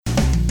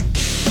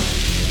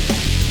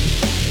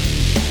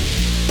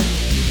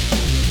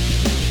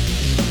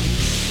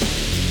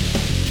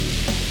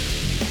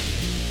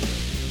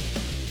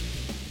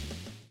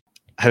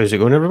How's it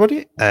going,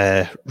 everybody?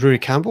 Rory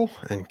Campbell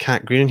and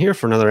Kat Green here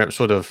for another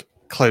episode of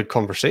Cloud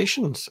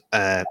Conversations.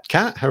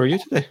 Kat, how are you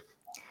today?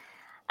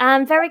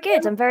 I'm very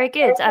good.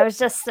 I was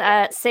just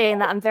saying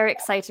that I'm very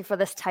excited for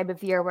this time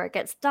of year where it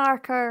gets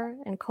darker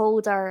and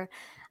colder.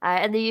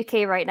 In the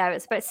UK right now,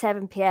 it's about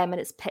 7 p.m. and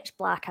it's pitch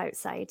black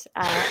outside.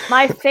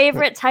 My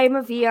favorite time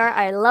of year.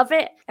 I love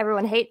it.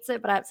 Everyone hates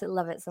it, but I absolutely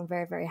love it. So I'm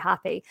very, very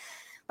happy.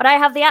 But I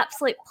have the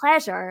absolute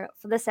pleasure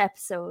for this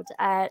episode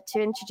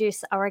to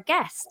introduce our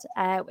guest,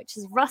 which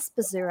is Russ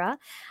Bazura.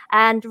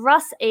 And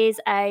Russ is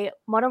a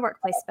modern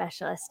workplace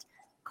specialist,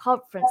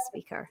 conference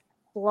speaker,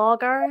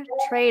 blogger,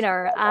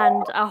 trainer,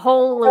 and a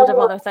whole load of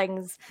other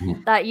things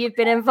that you've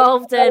been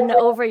involved in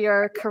over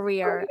your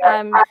career.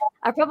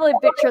 I probably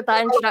butchered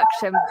that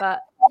introduction,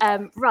 but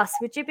Russ,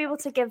 would you be able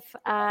to give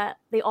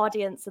the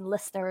audience and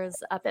listeners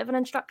a bit of an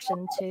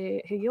introduction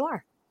to who you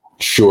are?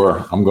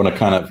 Sure. I'm going to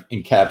kind of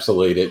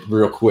encapsulate it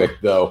real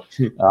quick, though.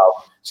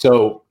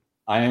 So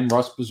I am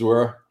Russ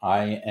Bazura.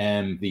 I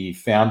am the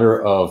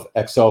founder of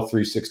Excel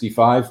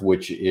 365,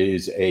 which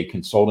is a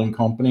consulting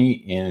company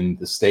in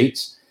the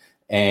States,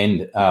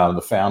 and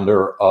the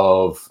founder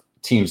of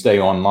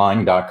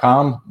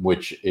TeamsDayOnline.com,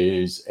 which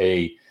is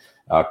a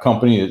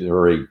company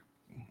or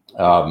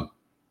a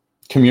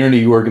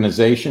community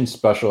organization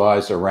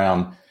specialized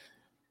around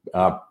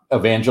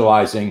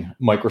evangelizing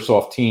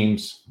Microsoft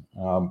Teams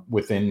for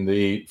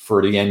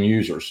the end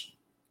users.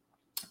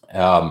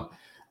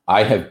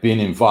 I have been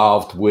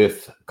involved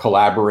with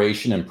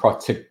collaboration and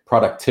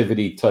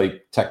productivity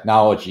type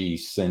technology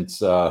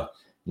since like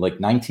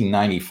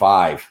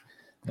 1995.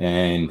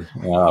 And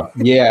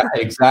yeah,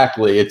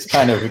 exactly. It's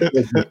kind of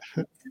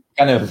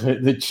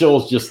the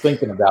chills just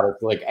thinking about it.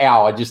 It's like,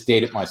 ow, I just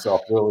dated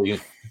myself really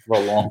for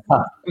a long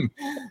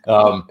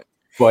time.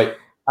 But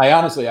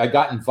I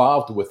got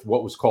involved with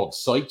what was called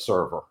Site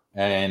Server.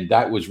 And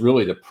that was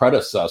really the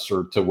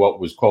predecessor to what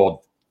was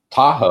called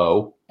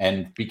Tahoe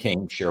and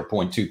became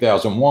SharePoint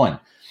 2001.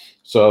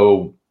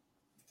 So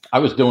I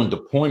was doing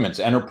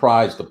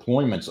enterprise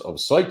deployments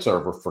of Site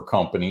Server for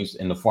companies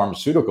in the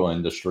pharmaceutical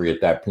industry at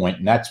that point.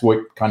 And that's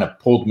what kind of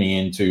pulled me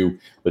into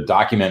the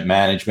document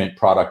management,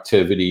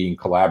 productivity, and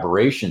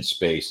collaboration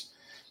space.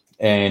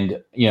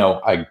 And,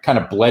 I kind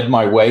of bled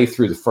my way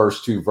through the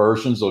first two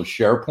versions of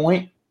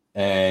SharePoint.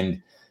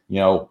 And,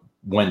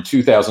 when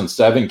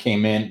 2007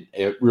 came in,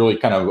 it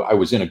really I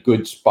was in a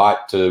good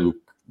spot to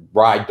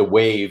ride the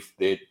wave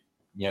that,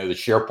 the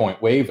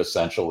SharePoint wave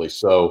essentially.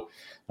 So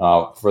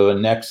for the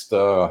next,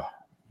 the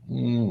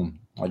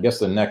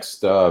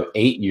next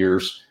 8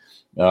 years,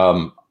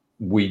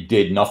 we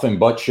did nothing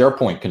but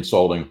SharePoint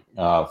consulting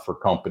for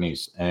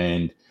companies.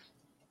 And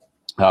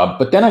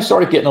but then I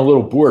started getting a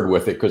little bored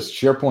with it because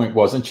SharePoint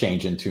wasn't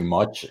changing too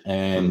much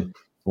and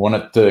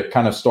wanted to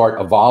kind of start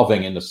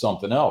evolving into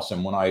something else.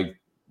 And when I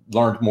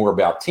learned more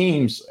about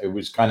Teams, it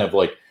was kind of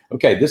like,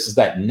 okay, this is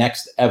that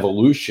next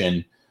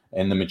evolution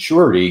and the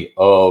maturity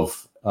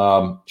of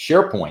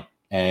SharePoint.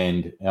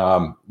 And,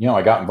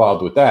 I got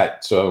involved with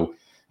that. So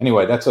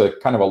anyway, that's a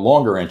kind of a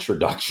longer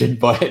introduction,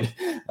 but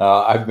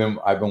I've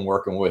been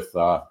working with,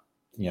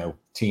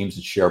 Teams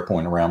and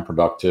SharePoint around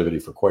productivity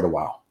for quite a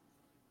while.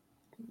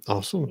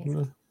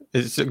 Awesome.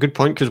 It's a good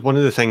point, because one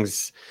of the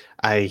things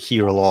I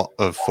hear a lot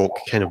of folk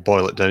kind of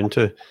boil it down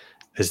to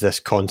is this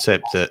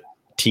concept that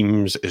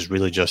Teams is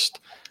really just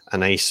a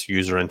nice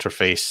user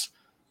interface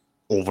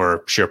over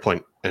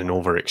SharePoint and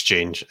over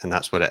Exchange, and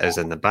that's what it is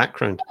in the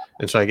background.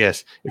 And so I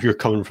guess if you're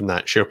coming from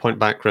that SharePoint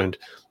background,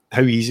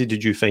 how easy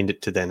did you find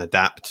it to then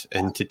adapt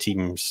into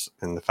Teams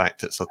and the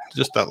fact it's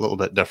just that little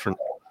bit different?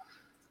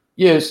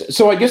 Yes.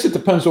 So I guess it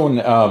depends on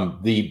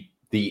the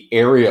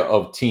area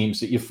of Teams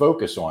that you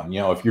focus on.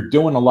 If you're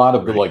doing a lot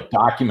of the like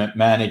document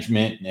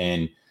management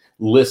and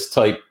list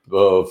type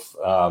of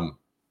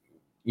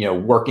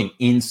working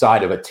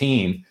inside of a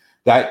team,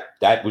 that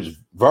was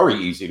very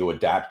easy to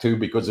adapt to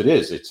because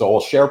it's all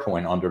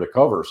SharePoint under the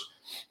covers.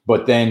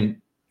 But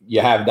then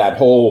you have that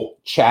whole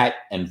chat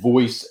and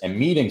voice and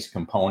meetings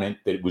component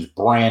that was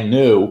brand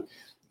new.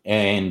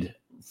 And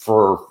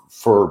for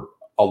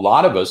a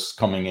lot of us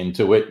coming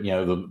into it,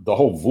 the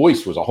whole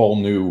voice was a whole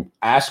new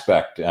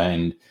aspect,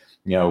 and,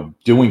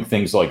 doing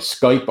things like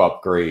Skype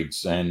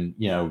upgrades and,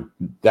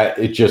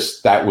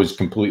 that was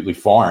completely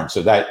foreign.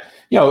 So that,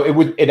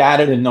 it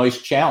added a nice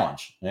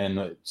challenge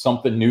and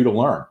something new to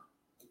learn.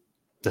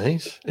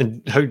 Nice.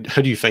 And how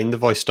do you find the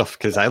voice stuff?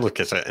 Because I look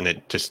at it and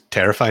it just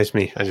terrifies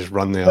me. I just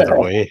run the other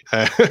way.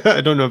 I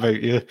don't know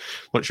about you.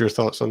 What's your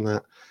thoughts on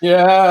that?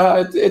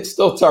 Yeah, it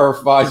still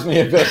terrifies me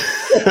a bit.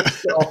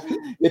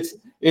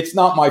 It's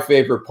not my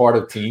favorite part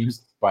of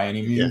Teams by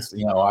any means.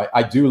 Yeah.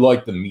 I do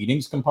like the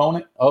meetings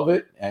component of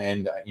it,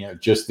 and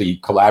just the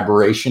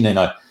collaboration and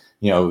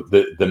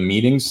the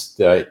meetings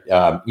that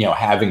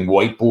having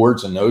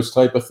whiteboards and those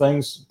type of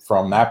things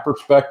from that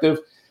perspective.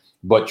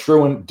 But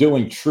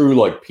doing true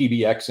like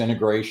PBX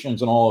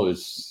integrations and all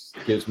still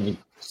gives me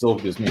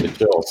the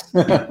chills.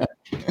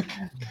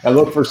 I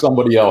look for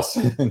somebody else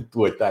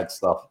with that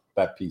stuff,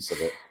 that piece of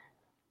it.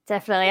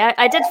 Definitely.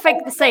 I did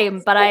think the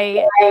same, but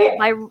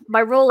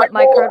my role at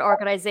my current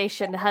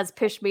organization has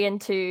pushed me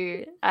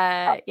into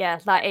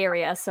that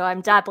area. So I'm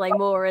dabbling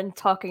more in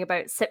talking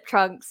about SIP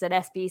trunks and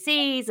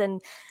SBCs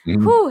and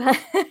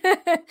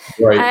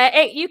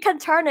Right. you can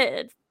turn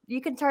it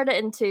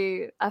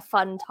into a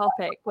fun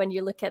topic when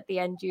you look at the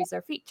end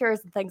user features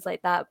and things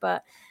like that.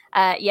 But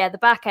the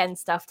back end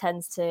stuff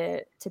tends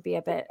to be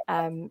a bit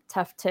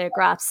tough to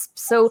grasp.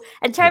 So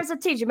in terms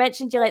of Teams, you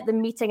mentioned you like the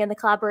meeting and the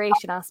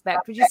collaboration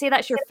aspect. Would you say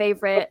that's your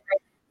favorite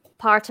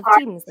part of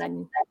Teams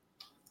then?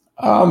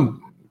 I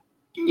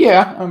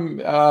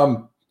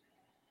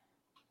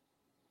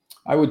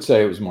would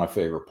say it was my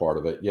favorite part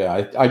of it.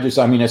 Yeah,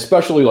 I mean,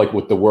 especially like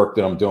with the work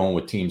that I'm doing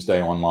with Teams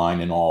Day Online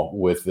and all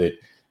with it,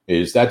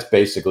 is that's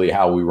basically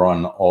how we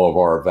run all of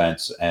our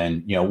events.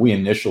 And, we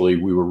initially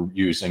were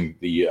using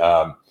the,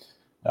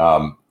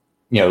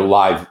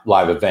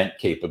 live event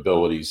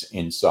capabilities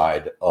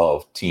inside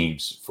of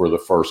Teams for the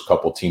first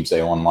couple Teams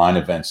Day Online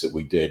events that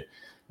we did.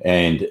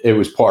 And it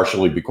was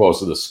partially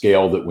because of the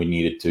scale that we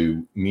needed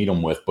to meet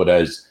them with. But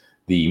as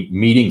the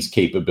meetings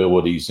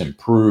capabilities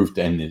improved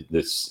and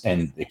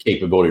the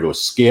capability to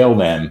scale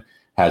them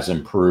has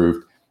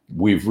improved,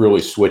 we've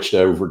really switched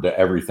over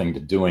to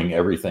doing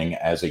everything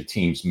as a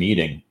Teams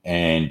meeting.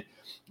 And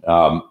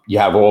you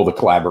have all the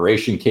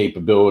collaboration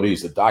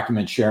capabilities, the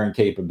document sharing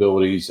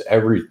capabilities,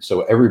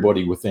 so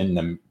everybody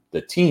within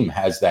the team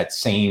has that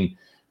same,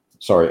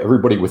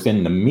 everybody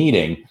within the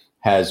meeting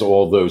has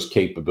all those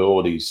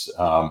capabilities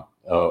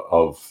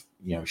of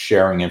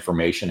sharing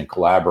information and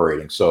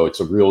collaborating. So it's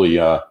a really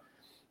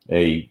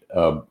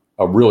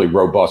really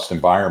robust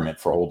environment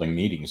for holding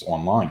meetings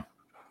online.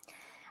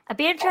 I'd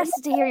be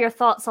interested to hear your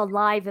thoughts on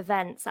live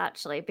events,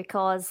 actually,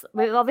 because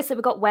we've got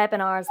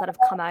webinars that have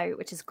come out,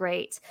 which is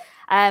great.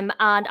 And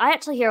I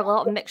actually hear a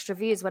lot of mixed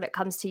reviews when it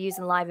comes to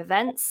using live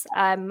events.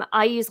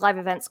 I use live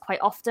events quite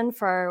often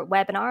for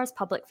webinars,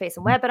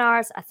 public-facing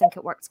webinars. I think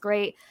it works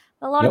great.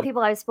 But a lot of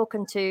people I've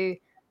spoken to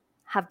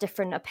have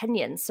different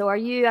opinions. So are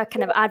you a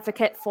kind of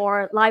advocate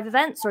for live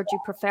events, or do you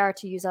prefer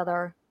to use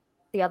the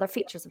other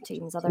features of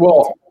Teams?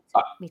 So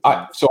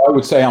I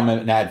would say I'm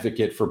an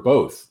advocate for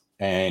both.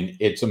 And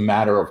it's a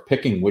matter of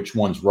picking which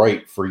one's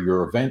right for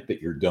your event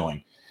that you're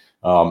doing.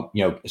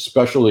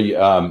 Especially,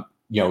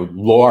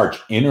 large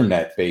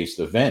internet-based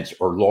events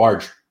or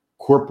large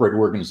corporate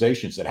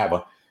organizations that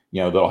have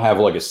they'll have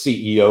like a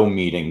CEO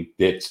meeting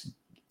that's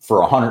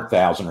for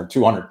 100,000 or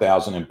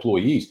 200,000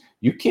 employees.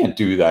 You can't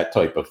do that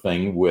type of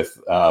thing with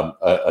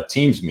a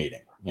Teams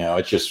meeting.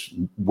 It's just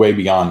way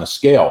beyond the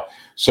scale.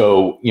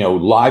 So,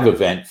 live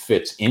event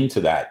fits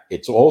into that.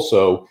 It's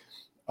also,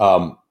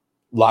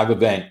 live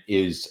event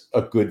is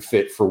a good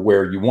fit for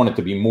where you want it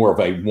to be more of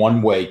a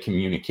one-way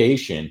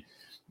communication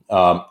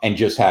and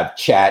just have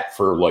chat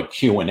for like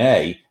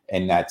Q&A,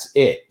 and that's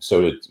it.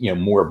 So it's,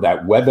 more of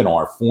that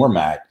webinar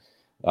format.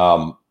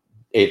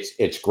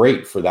 It's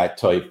great for that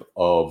type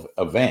of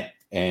event.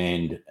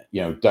 And,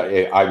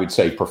 I would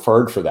say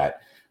preferred for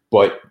that.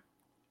 But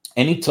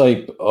any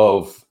type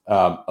of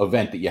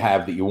event that you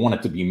have that you want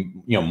it to be,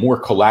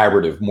 more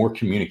collaborative, more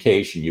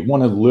communication, you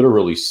want to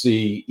literally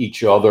see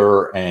each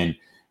other and,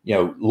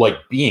 like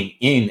being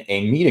in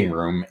a meeting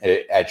room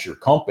at your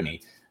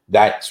company,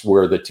 that's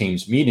where the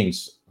Teams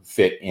meetings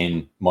fit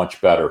in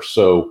much better.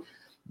 So,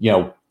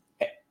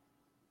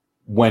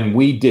 when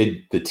we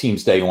did the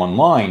Teams Day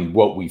Online,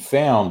 what we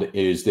found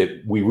is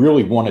that we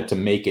really wanted to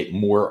make it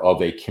more of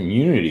a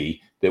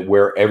community that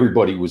where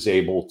everybody was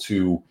able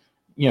to,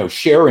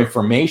 share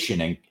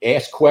information and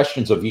ask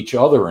questions of each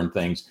other and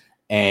things.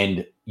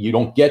 And you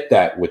don't get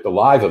that with the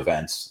live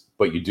events,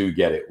 but you do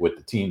get it with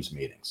the Teams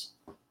meetings.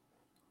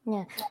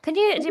 Yeah.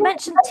 You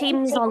mentioned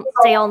Teams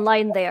Day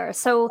Online there.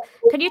 So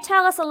can you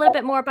tell us a little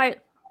bit more about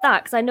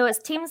that? Because I know it's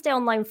Teams Day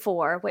Online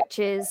 4, which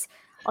is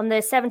on the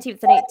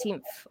 17th and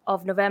 18th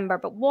of November.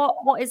 But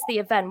what is the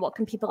event? What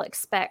can people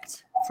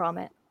expect from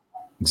it?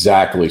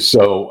 Exactly.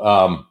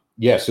 So,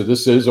 so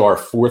this is our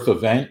 4th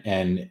event,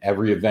 and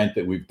every event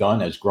that we've done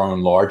has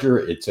grown larger.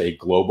 It's a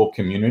global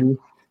community.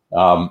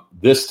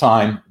 This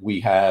time we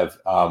have,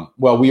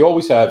 we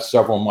always have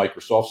several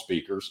Microsoft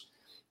speakers,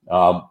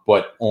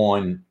 but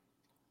on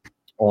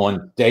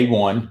day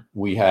one,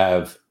 we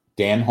have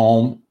Dan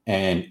Holm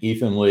and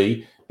Ethan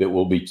Lee that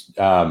will be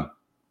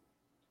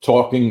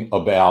talking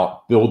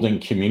about building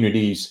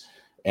communities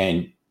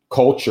and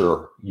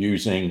culture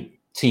using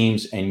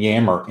Teams and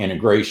Yammer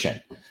integration,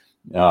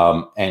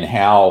 and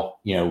how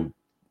you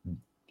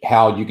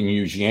can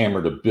use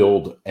Yammer to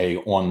build a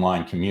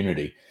online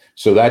community.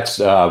 So that's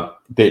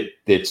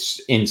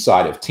that's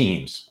inside of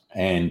Teams,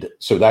 and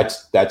so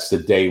that's the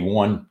day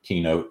one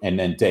keynote, and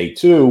then day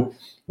two,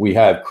 we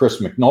have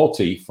Chris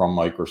McNulty from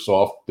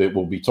Microsoft that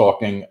will be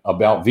talking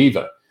about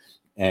Viva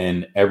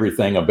and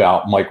everything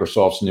about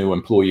Microsoft's new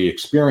employee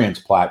experience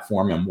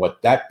platform and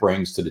what that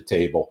brings to the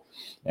table.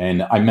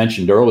 And I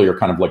mentioned earlier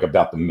kind of like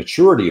about the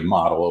maturity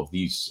model of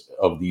these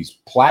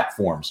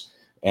platforms.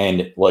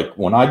 And like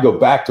when I go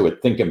back to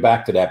it, thinking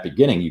back to that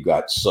beginning, you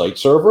got Site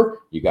Server,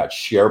 you got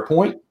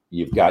SharePoint,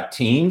 you've got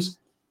Teams,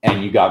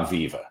 and you got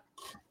Viva.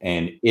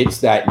 And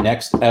it's that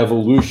next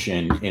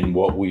evolution in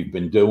what we've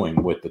been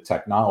doing with the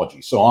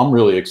technology. So I'm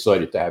really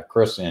excited to have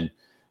Chris in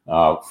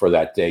for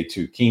that day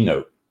 2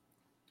 keynote.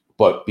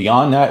 But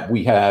beyond that,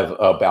 we have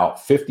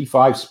about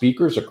 55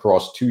 speakers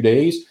across 2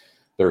 days.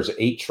 There's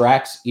 8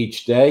 tracks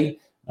each day.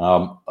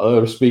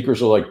 Other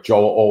speakers are like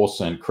Joel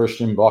Olson,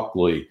 Christian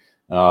Buckley.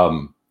 We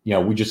have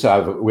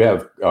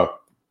a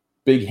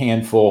big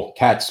handful.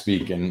 Kat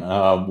speaking.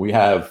 We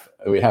have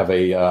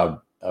a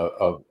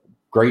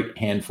great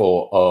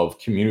handful of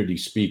community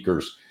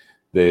speakers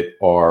that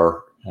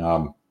are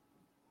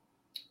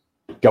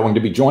going to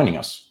be joining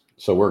us.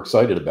 So we're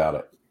excited about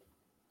it.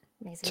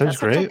 Amazing. Sounds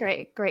great. Such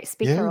a great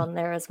speaker on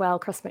there as well,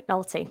 Chris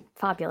McNulty.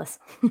 Fabulous.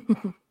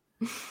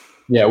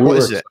 Yeah. What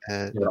is it?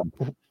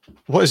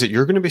 What is it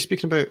you're going to be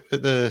speaking about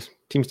at the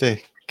Teams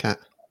Day, Kat?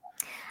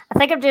 I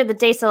think I'm doing the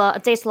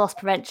data loss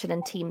prevention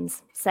in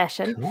Teams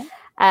session. Cool.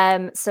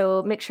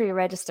 So make sure you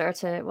register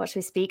to watch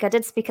me speak. I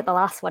did speak at the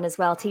last one as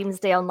well, Teams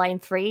Day Online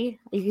 3.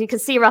 You can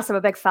see, Russ, I'm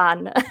a big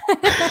fan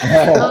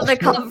of the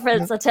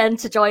conference. I tend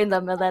to join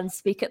them and then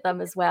speak at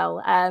them as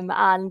well.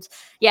 And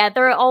yeah,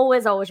 they're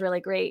always really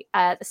great.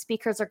 The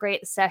speakers are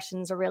great. The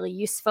sessions are really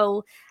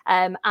useful.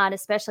 And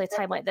especially a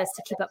time like this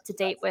to keep up to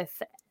date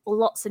with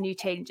lots of new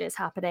changes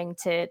happening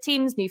to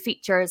Teams, new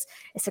features.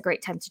 It's a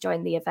great time to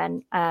join the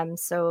event.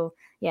 So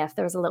yeah, if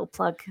there was a little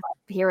plug,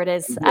 here it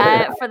is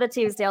for the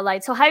Teams Day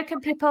Online. So how can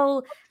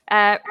people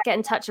get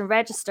in touch and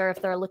register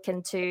if they're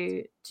looking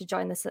to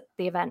join the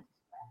event?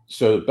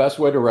 So the best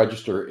way to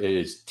register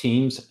is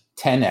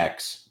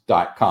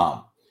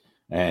teams10x.com.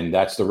 And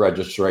that's the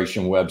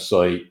registration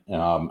website,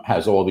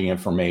 has all the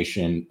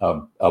information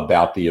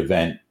about the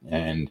event.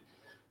 And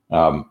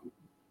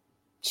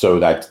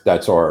so that's the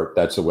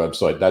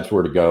website. That's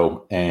where to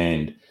go.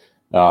 And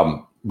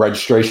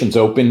registration's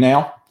open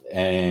now,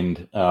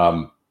 and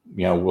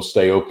we'll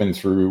stay open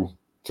through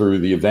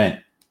the event.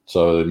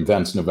 So the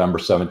event's November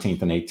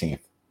 17th and 18th.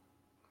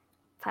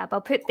 Fab.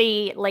 I'll put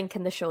the link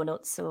in the show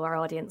notes so our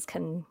audience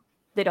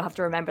they don't have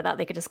to remember that.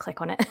 They could just click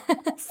on it.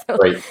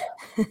 Great.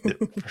 Yeah,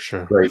 for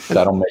sure. Great.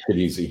 That'll make it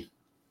easy.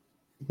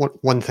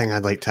 One thing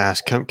I'd like to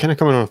ask, kind of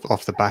coming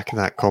off the back of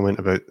that comment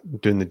about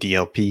doing the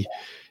DLP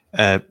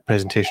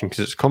presentation,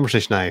 because it's a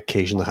conversation I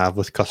occasionally have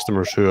with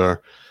customers who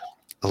are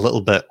a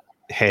little bit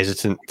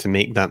hesitant to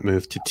make that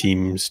move to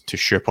Teams, to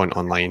SharePoint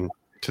Online,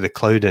 to the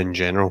cloud in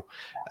general.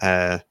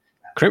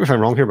 Correct me if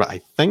I'm wrong here, but I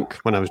think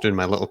when I was doing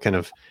my little kind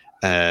of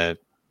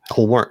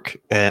homework,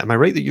 am I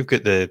right that you've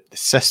got the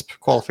CISP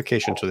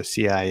qualification, so the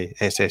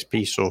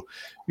CISSP? So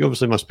you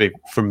obviously must be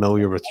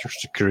familiar with your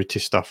security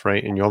stuff,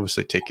 right? And you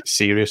obviously take it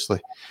seriously.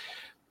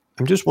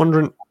 I'm just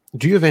wondering,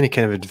 do you have any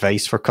kind of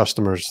advice for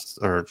customers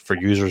or for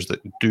users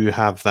that do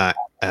have that,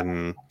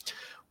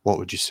 what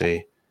would you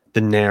say,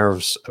 the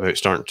nerves about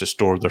starting to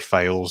store their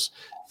files,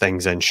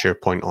 things in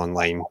SharePoint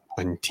Online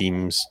and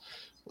Teams?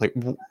 Like,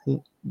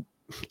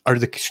 are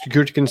the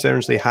security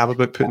concerns they have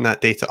about putting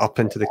that data up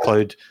into the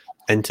cloud,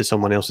 into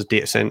someone else's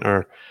data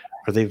center,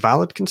 are they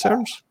valid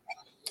concerns?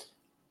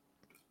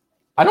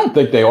 I don't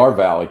think they are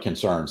valid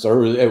concerns.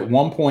 Or at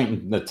one point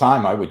in the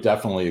time, I would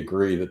definitely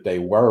agree that they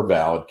were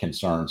valid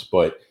concerns,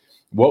 but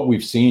what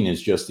we've seen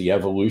is just the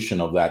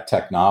evolution of that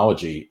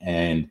technology.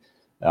 And,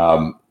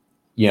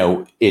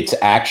 it's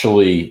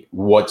actually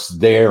what's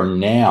there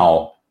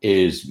now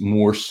is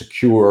more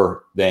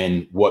secure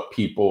than what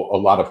a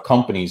lot of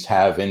companies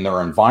have in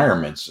their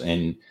environments.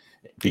 And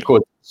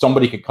because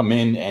somebody could come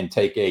in and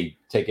take a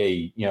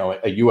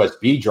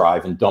USB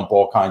drive and dump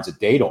all kinds of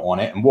data on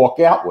it and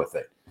walk out with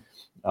it.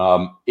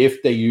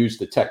 If they use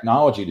the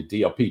technology, the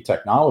DLP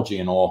technology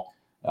and all,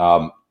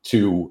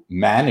 to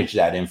manage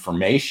that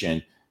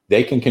information,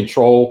 they can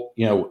control,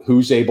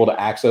 who's able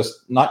to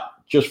access, not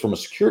just from a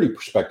security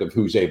perspective,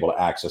 who's able to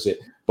access it,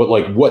 but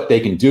like what they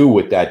can do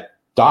with that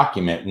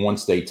document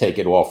once they take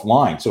it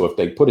offline. So if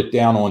they put it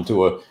down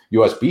onto a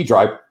USB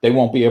drive, they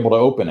won't be able to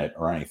open it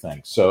or anything.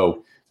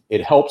 So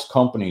it helps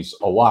companies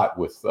a lot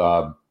with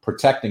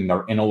protecting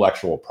their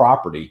intellectual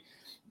property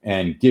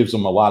and gives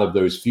them a lot of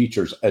those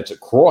features. It's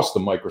across the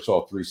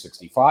Microsoft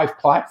 365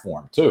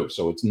 platform too.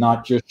 So it's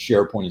not just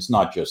SharePoint, it's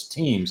not just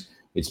Teams.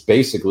 It's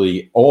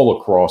basically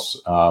all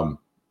across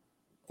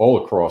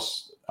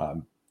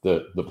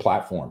the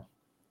platform.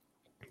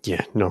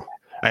 Yeah, no,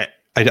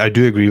 I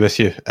do agree with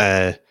you.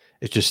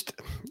 It's just,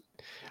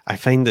 I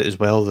find that as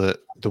well, that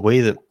the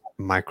way that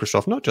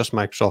Microsoft, not just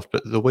Microsoft,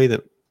 but the way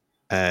that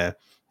the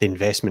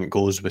investment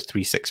goes with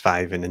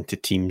 365 and into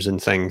Teams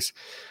and things,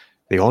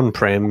 the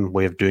on-prem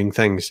way of doing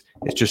things,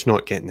 it's just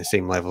not getting the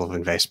same level of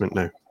investment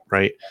now,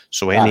 right?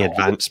 So any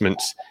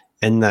advancements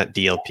in that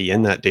DLP,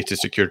 in that data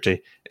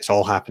security, it's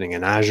all happening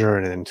in Azure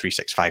and then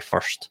 365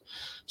 first.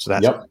 So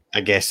that's,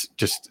 I guess,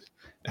 just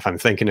if I'm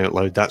thinking out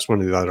loud, that's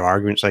one of the other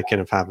arguments I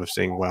kind of have of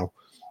saying, well,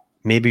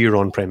 maybe your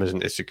on-prem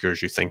isn't as secure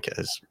as you think it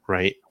is,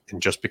 right?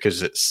 And just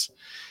because it's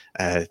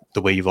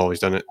the way you've always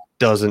done it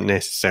doesn't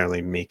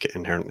necessarily make it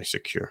inherently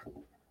secure.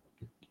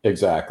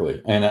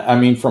 Exactly. And I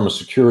mean, from a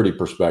security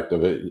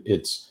perspective,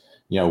 it's,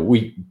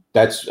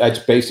 that's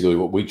basically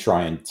what we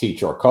try and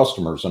teach our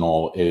customers and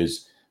all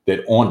is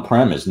that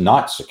on-prem is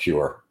not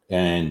secure.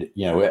 And,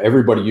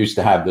 everybody used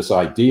to have this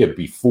idea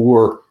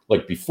before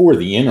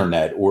the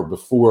internet, or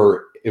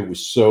before it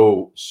was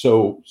so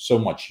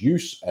much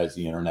use as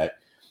the internet,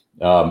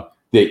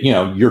 that,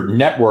 your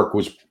network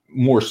was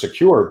more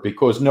secure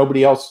because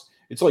nobody else,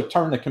 it's like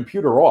turning the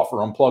computer off or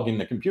unplugging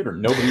the computer.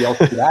 Nobody else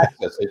could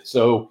access it.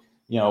 So,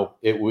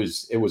 it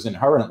was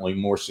inherently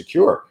more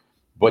secure.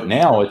 But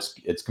now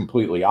it's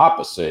completely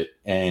opposite.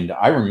 And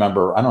I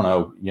remember,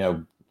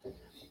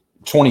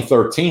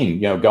 2013,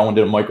 going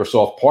to the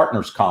Microsoft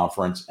Partners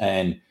Conference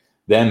and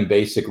them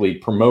basically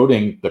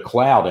promoting the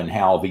cloud and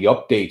how the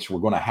updates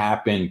were going to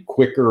happen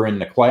quicker in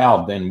the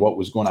cloud than what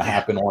was going to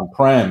happen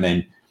on-prem,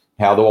 and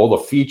how all the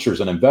features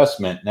and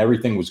investment and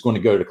everything was going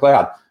to go to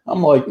cloud.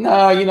 I'm like,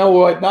 nah, you know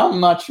what? No, I'm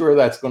not sure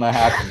that's going to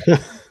happen.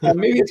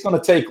 Maybe it's going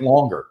to take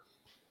longer.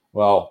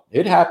 Well,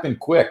 it happened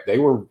quick. They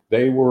were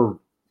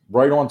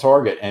right on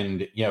target,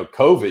 and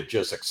COVID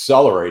just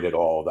accelerated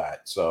all of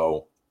that.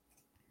 So,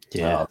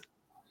 yeah.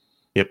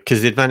 Yep,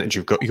 because the advantage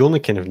you've got, you only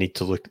kind of need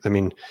to look. I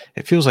mean,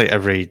 it feels like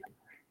every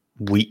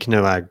week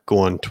now I go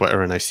on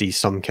Twitter and I see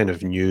some kind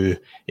of new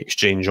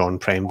Exchange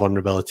on-prem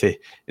vulnerability,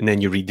 and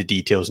then you read the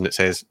details and it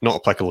says not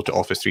applicable to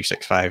Office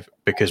 365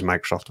 because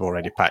Microsoft have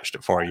already patched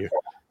it for you.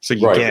 So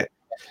you get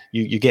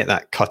you get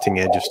that cutting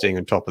edge of staying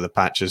on top of the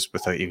patches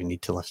without even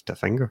need to lift a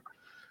finger.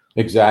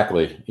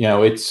 Exactly.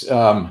 It's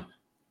from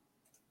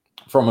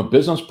a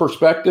business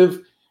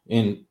perspective,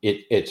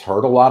 it's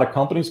hurt a lot of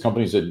companies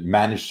that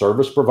manage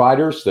service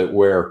providers, that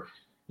where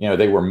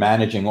they were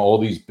managing all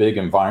these big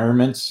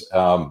environments.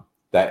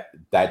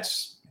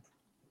 That's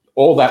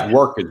all that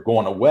work is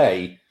going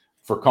away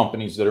for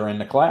companies that are in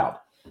the cloud,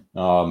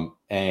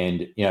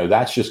 and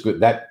that's just good.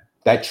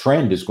 That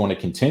trend is going to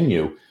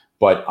continue.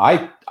 But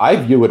I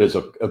view it as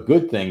a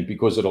good thing,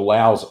 because it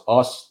allows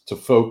us to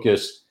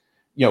focus.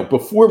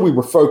 Before we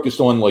were focused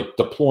on like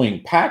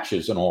deploying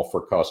patches and all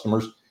for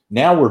customers.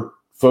 Now we're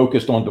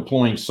focused on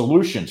deploying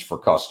solutions for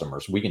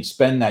customers. We can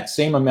spend that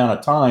same amount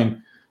of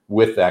time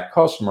with that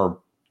customer,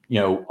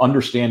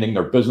 understanding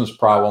their business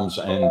problems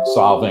and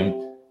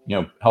solving,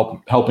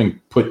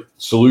 helping put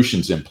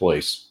solutions in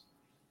place.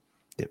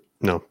 Yeah,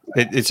 no,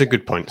 it's a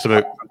good point. It's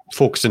about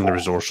focusing the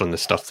resource on the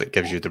stuff that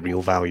gives you the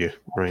real value,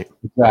 right?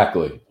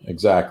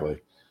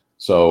 Exactly.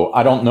 So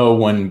I don't know,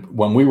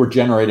 when we were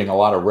generating a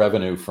lot of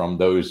revenue from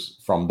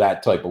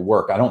that type of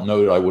work, I don't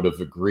know that I would have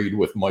agreed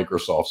with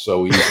Microsoft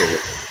so easily.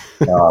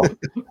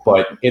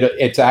 But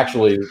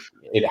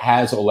it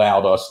has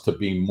allowed us to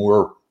be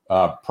more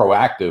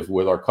proactive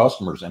with our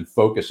customers and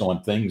focus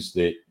on things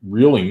that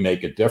really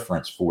make a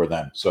difference for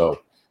them.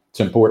 So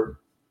it's important.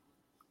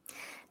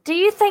 Do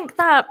you think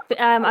that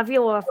have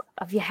you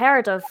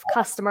heard of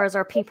customers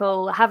or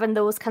people having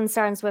those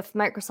concerns with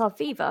Microsoft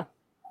Viva,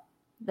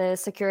 the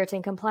security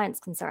and compliance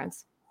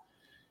concerns?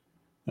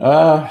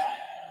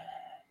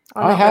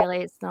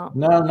 Really, it's not.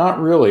 No, not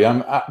really.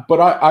 But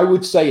I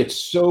would say it's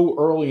so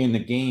early in the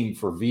game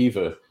for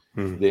Viva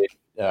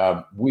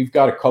that we've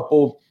got a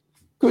couple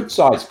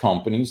good-sized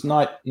companies,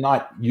 not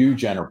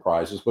huge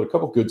enterprises, but a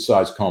couple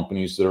good-sized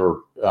companies that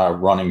are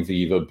running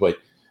Viva. But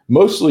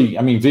mostly,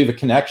 Viva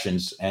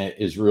Connections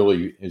is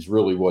really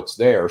what's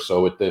there.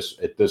 So at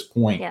this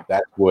point,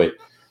 that's what,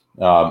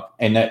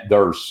 and that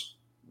there's,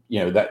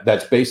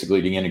 that's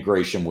basically the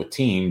integration with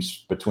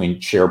Teams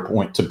between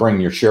SharePoint to bring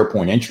your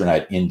SharePoint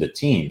intranet into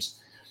Teams.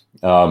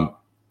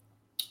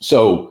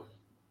 So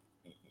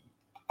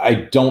I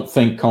don't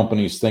think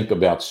companies think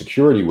about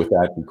security with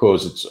that,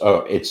 because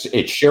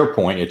it's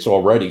SharePoint. It's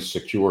already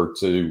secure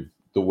to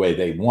the way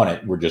they want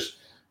it. We're just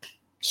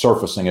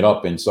surfacing it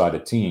up inside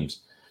of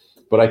Teams.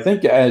 But I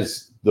think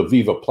as the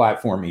Viva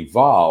platform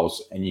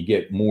evolves and you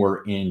get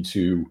more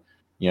into,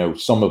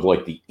 some of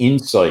like the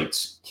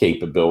insights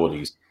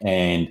capabilities,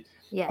 and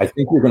I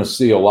think you're going to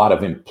see a lot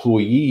of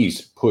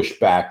employees push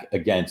back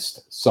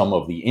against some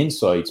of the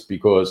insights,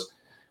 because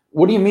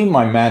what do you mean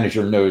my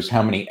manager knows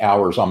how many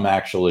hours I'm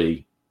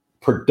actually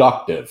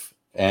productive?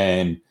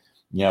 And,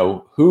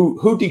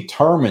 who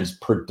determines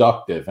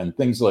productive and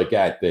things like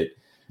that,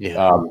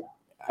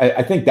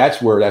 I think that's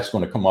where that's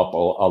going to come up a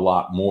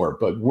lot more.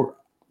 But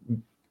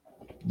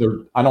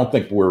I don't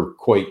think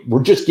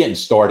we're just getting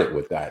started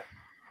with that.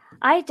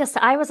 I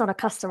was on a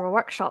customer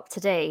workshop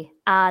today,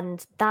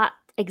 and that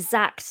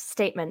exact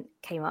statement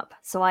came up.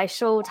 So I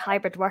showed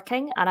hybrid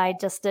working, and I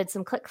just did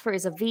some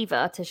click-throughs of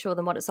Viva to show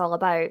them what it's all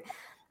about.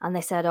 And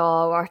they said,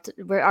 "Oh,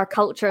 our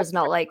culture is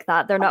not like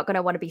that. They're not going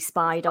to want to be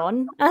spied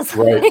on."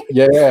 Right?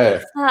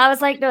 Yeah. I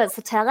was like, "No, it's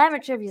the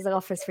telemetry of using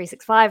Office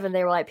 365," and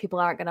they were like, "People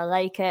aren't going to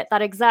like it."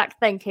 That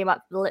exact thing came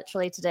up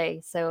literally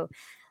today. So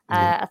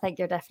I think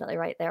you're definitely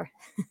right there.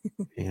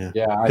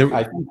 Yeah.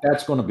 I think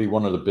that's going to be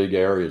one of the big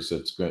areas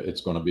it's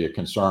going to be a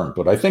concern.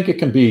 But I think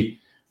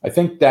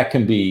that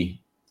can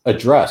be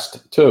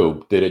addressed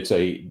too.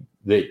 That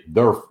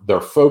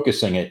they're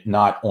focusing it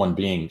not on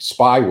being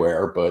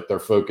spyware, but they're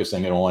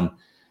focusing it on,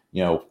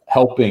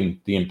 helping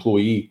the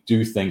employee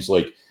do things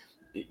like,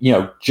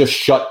 just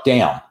shut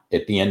down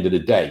at the end of the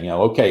day.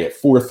 Okay, at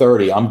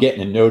 4:30, I'm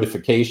getting a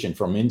notification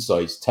from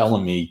Insights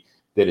telling me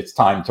that it's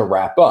time to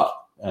wrap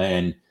up.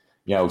 And,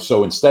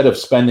 so instead of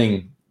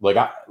spending, like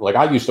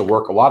I used to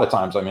work a lot of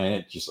times, I mean,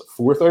 it's just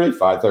 4:30,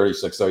 5:30,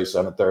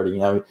 6:30,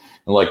 7:30,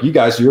 and like you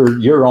guys,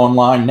 you're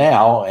online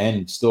now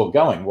and still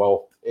going.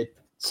 Well, at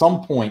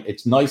some point,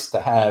 it's nice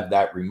to have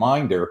that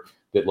reminder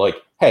that, like,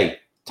 hey,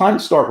 time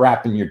to start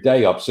wrapping your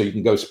day up so you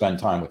can go spend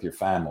time with your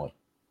family.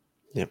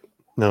 Yep.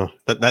 No,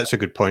 that's a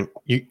good point.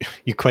 You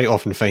quite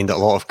often find that a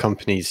lot of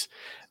companies,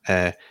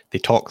 they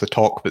talk the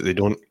talk, but they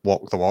don't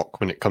walk the walk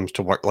when it comes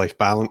to work-life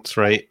balance,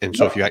 right? And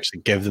so if you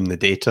actually give them the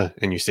data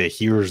and you say,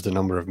 here's the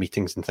number of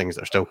meetings and things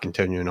that are still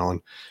continuing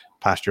on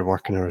past your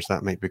working hours,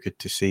 that might be good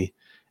to see.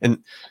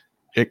 And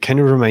it kind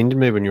of reminded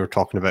me when you were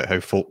talking about how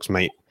folks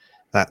might,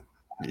 that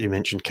you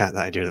mentioned, Kat,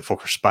 that idea that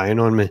folk are spying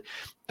on me.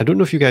 I don't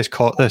know if you guys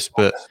caught this,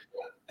 but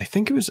I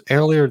think it was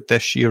earlier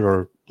this year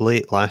or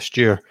late last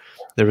year,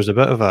 there was a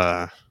bit of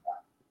a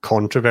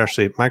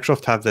controversy.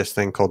 Microsoft have this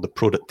thing called the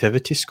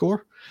productivity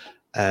score.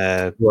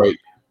 Right.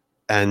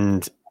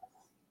 And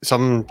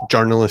some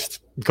journalists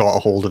got a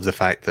hold of the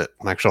fact that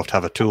Microsoft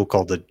have a tool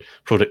called the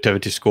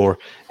productivity score,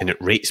 and it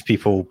rates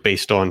people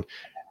based on,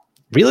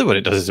 really what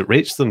it does is it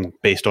rates them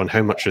based on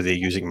how much are they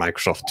using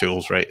Microsoft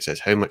tools, right? It says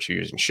how much you're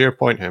using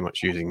SharePoint, how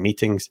much you're using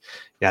meetings,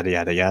 yada,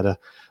 yada, yada.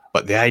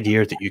 But the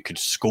idea that you could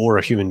score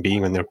a human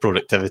being on their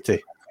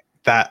productivity,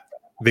 that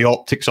the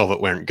optics of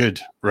it weren't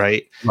good,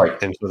 right?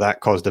 Right. And so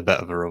that caused a bit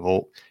of a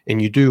revolt.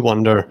 And you do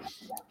wonder,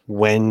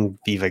 when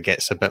Viva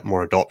gets a bit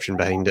more adoption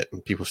behind it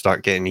and people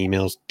start getting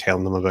emails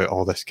telling them about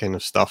all this kind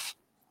of stuff,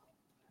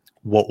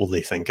 what will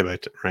they think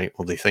about it, right?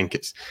 Will they think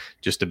it's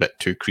just a bit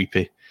too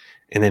creepy?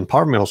 And then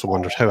part of me also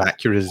wonders, how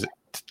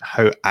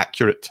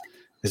accurate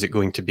is it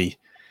going to be?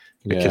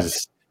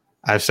 Because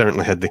I've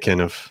certainly had the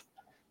kind of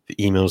the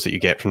emails that you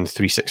get from the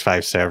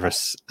 365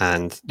 service,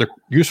 and they're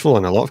useful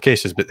in a lot of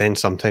cases, but then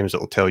sometimes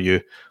it'll tell you,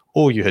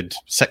 oh, you had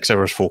 6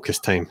 hours focus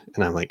time.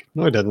 And I'm like,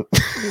 no, I didn't.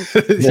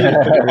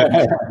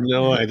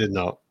 No, I did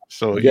not.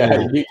 So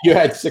you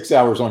had 6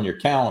 hours on your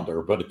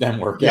calendar, but it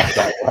didn't work out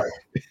that way.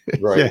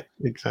 Right. Yeah,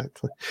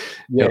 exactly.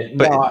 Yeah,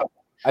 but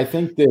I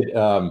think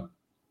that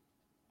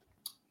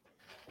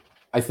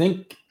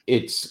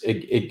it's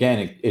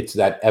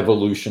that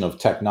evolution of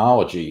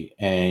technology,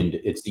 and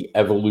it's the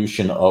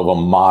evolution of a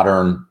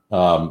modern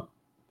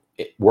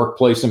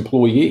workplace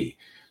employee.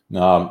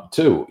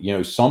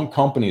 Too, some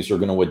companies are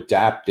going to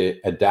adapt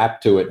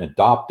to it and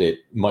adopt it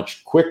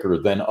much quicker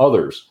than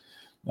others,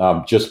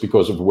 just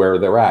because of where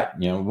they're at.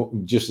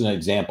 Just an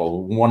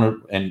example,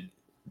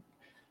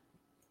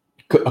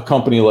 a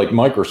company like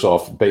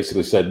Microsoft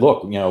basically said,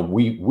 look,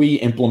 we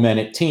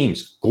implemented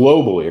Teams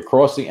globally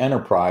across the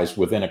enterprise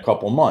within a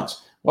couple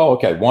months. Well,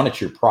 okay, one,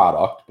 it's your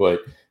product, but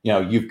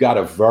you've got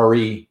a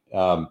very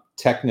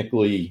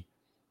technically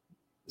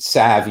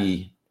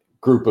savvy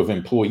group of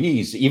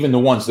employees, even the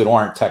ones that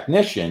aren't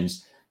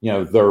technicians,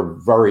 they're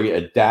very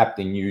adept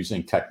in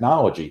using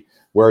technology.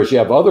 Whereas you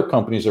have other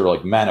companies that are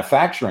like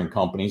manufacturing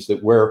companies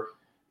that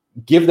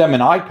give them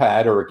an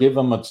iPad or give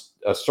them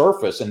a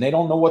Surface and they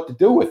don't know what to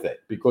do with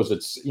it because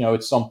it's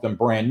something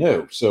brand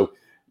new. So,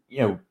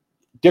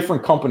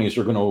 different companies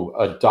are going to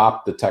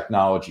adopt the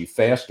technology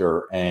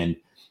faster, and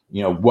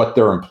what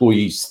their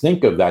employees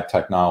think of that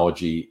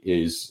technology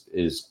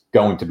is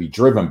going to be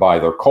driven by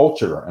their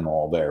culture and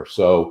all there.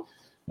 So,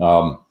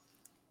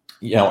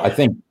 I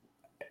think,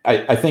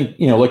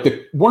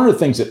 like one of the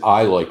things that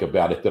I like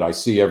about it that I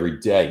see every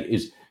day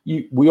is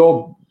we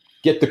all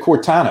get the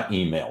Cortana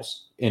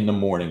emails in the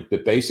morning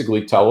that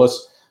basically tell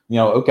us,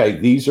 okay,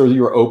 these are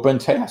your open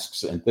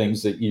tasks and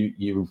things that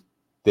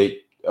that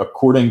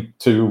according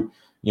to,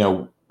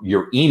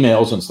 your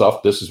emails and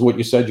stuff, this is what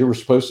you said you were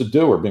supposed to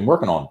do or been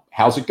working on.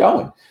 How's it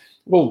going?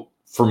 Well,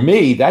 for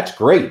me, that's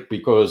great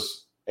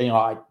because,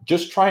 I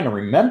just trying to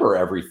remember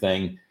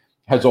everything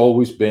has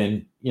always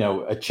been,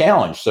 a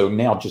challenge. So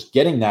now just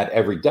getting that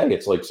every day,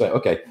 it's like, say,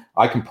 okay,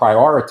 I can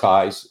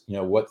prioritize,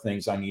 what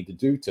things I need to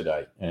do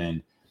today.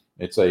 And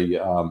it's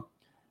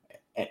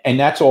and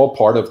that's all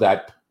part of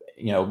that,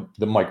 the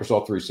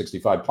Microsoft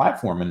 365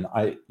 platform. And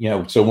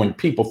so when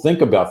people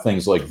think about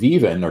things like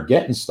Viva and they're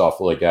getting stuff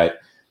like that,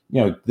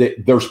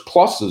 there's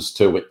pluses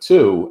to it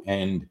too.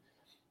 And,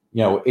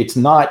 it's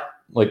not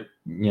like,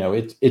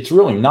 it's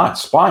really not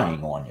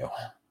spying on you.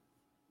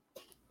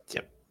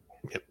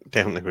 Yep,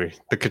 definitely agree.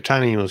 The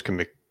Cortana emails can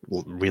be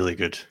really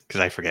good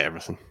because I forget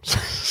everything.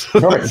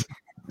 Right.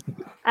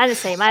 I'm the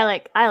same. I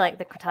like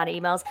the Cortana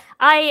emails.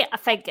 I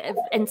think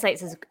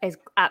Insights is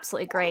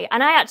absolutely great.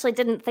 And I actually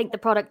didn't think the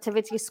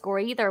productivity score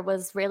either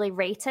was really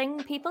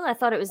rating people. I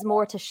thought it was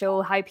more to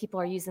show how people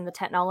are using the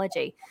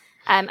technology.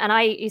 And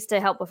I used to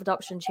help with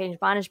adoption change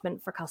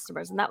management for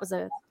customers. And that was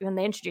when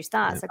they introduced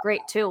that, it's a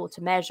great tool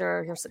to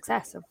measure your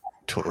success of.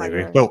 Totally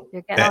agree. Well,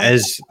 it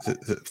is.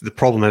 The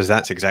problem is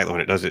that's exactly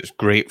what it does. It's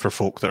great for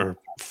folk that are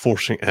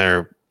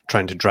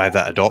trying to drive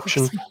that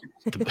adoption.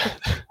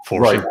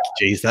 Forcing,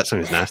 geez, that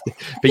sounds nasty.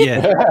 But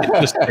yeah,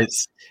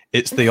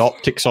 it's the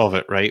optics of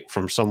it, right?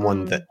 From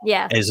someone that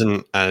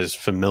isn't as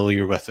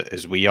familiar with it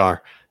as we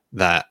are.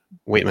 that,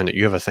 wait a minute,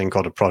 you have a thing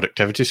called a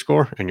productivity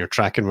score and you're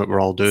tracking what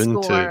we're all doing.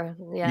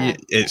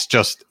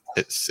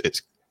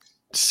 It's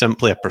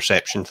simply a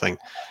perception thing.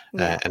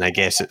 And I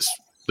guess it's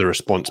the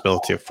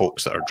responsibility of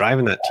folks that are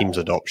driving that Teams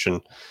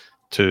adoption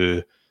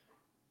to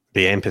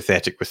be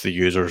empathetic with the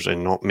users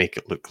and not make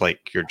it look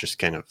like you're just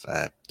kind of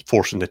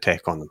forcing the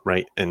tech on them,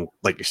 right? And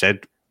like you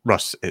said,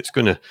 Russ, it's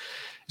going to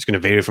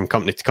vary from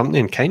company to company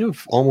and kind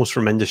of almost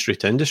from industry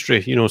to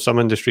industry. You know, some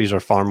industries are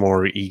far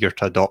more eager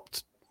to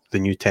adopt the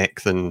new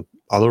tech than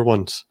other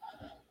ones.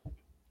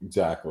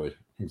 Exactly.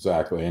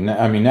 And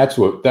I mean, that's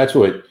the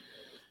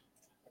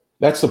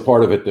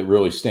part of it that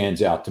really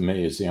stands out to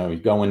me is, you know, you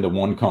go into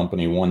one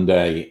company one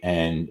day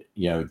and,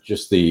 you know,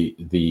 just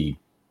the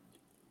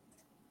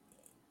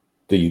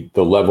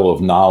level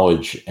of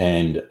knowledge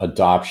and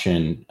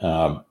adoption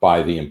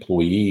by the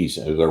employees,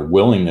 their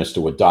willingness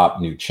to adopt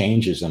new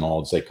changes and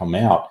all as they come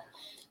out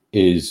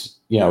is,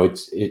 you know,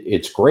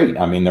 it's great.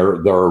 I mean,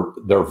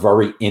 they're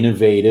very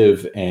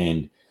innovative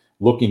and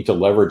looking to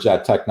leverage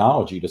that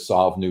technology to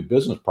solve new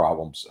business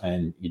problems.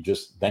 And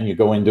then you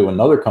go into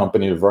another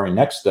company the very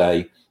next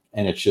day,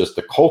 and it's just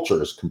the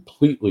culture is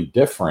completely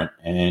different.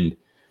 And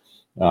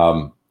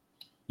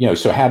you know,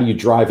 so how do you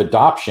drive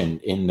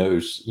adoption in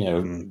those, you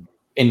know,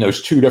 in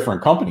those two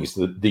different companies?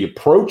 The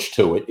approach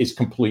to it is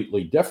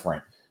completely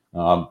different,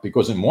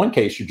 because in one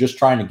case you're just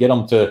trying to get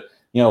them to,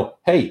 you know,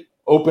 hey,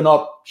 open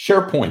up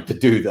SharePoint to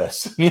do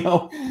this, you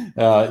know,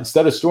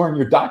 instead of storing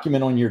your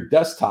document on your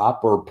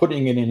desktop or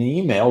putting it in an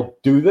email,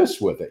 do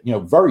this with it, you know,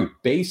 very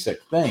basic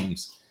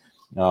things.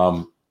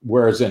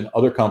 Whereas in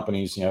other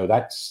companies, you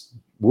know,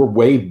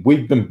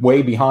 we've been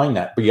way beyond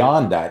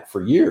that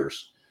for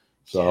years.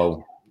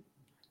 So.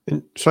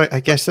 And so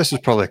I guess this is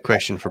probably a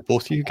question for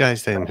both of you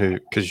guys then,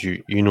 because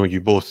you know you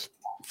both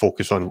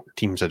focus on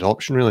Teams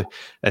adoption really,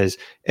 is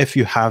if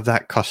you have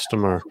that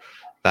customer,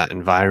 that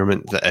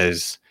environment that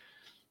is,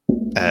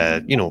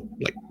 you know,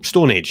 like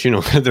Stone Age, you know,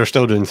 they're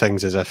still doing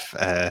things as if,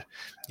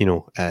 you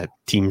know,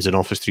 Teams and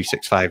Office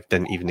 365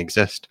 didn't even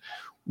exist.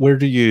 Where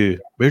do you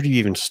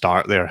even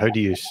start there? How do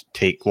you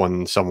take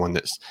someone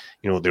that's,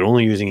 you know, they're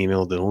only using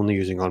email, they're only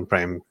using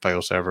on-prem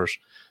file servers?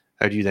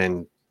 How do you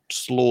then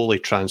slowly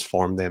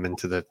transform them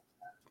into the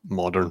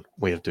modern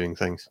way of doing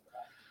things?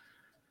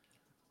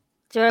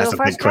 Do you want to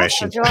go first,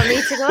 Chris, or do you want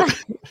me to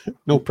go?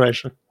 No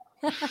pressure.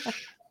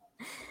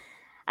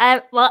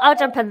 Well, I'll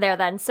jump in there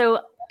then.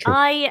 So sure.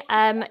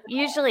 I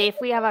usually, if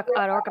we have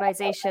an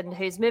organization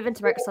who's moving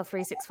to Microsoft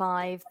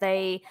 365,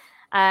 they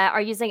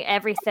are using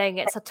everything.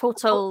 It's a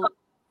total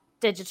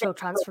digital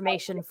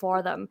transformation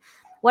for them.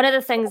 One of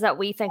the things that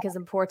we think is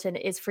important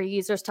is for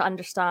users to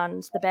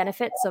understand the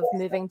benefits of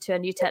moving to a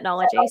new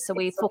technology. So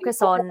we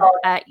focus on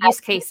use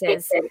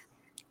cases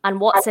and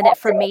what's in it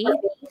for me.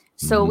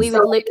 So we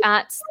would look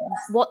at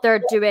what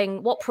they're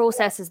doing, what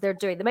processes they're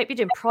doing. They might be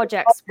doing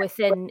projects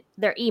within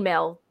their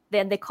email.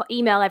 Then they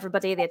email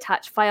everybody, they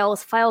attach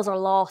files. Files are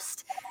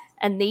lost.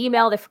 And the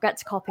email, they forget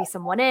to copy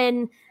someone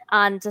in.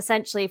 And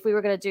essentially, if we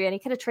were going to do any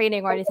kind of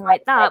training or anything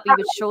like that, we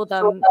would show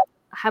them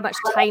how much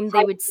time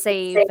they would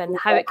save and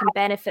how it can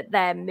benefit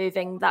them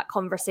moving that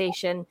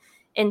conversation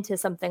into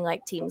something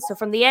like Teams. So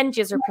from the end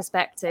user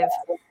perspective,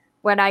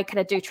 when I kind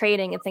of do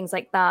training and things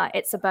like that,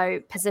 it's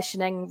about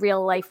positioning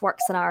real life work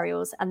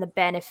scenarios and the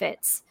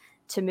benefits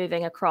to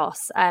moving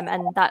across.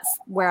 And that's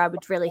where I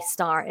would really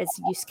start, is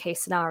use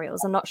case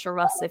scenarios. I'm not sure,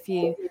 Russ, if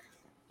you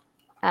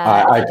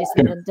do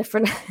something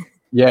different.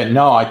 Yeah,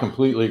 no, I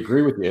completely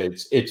agree with you.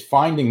 It's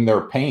finding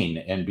their pain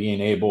and being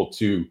able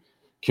to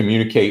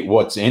communicate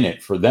what's in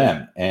it for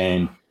them.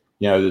 And,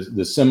 you know,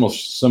 the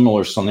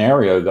similar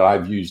scenario that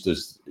I've used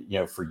as, you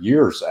know, for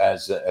years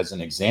as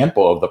an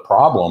example of the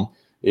problem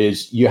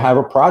is you have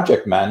a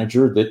project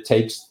manager that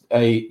takes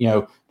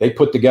they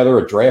put together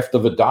a draft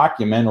of a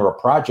document or a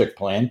project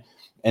plan,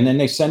 and then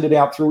they send it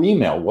out through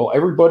email. Well,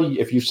 everybody,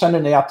 if you're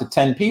sending it out to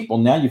 10 people,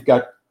 now you've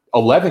got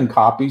 11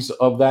 copies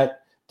of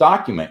that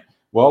document.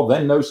 Well,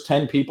 then those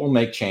 10 people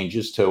make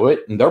changes to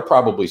it, and they're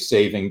probably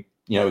saving,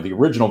 you know, the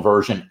original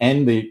version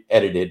and the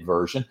edited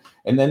version.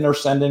 And then they're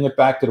sending it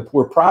back to the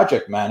poor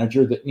project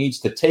manager that needs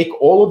to take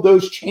all of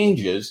those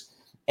changes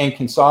and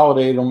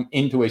consolidate them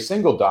into a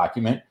single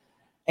document.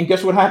 And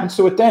guess what happens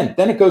to it then?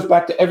 Then it goes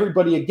back to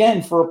everybody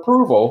again for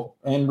approval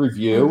and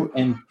review.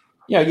 And,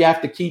 you know, you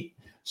have to keep,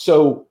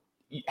 so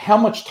how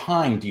much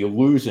time do you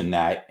lose in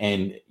that?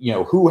 And, you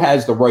know, who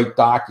has the right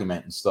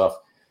document and stuff?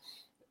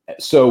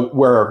 So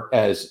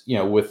whereas, you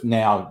know, with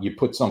now you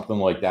put something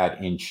like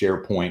that in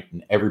SharePoint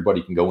and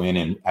everybody can go in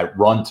and at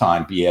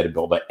runtime be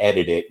able to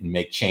edit it and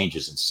make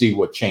changes and see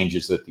what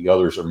changes that the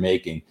others are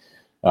making,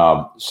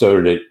 so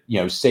that it, you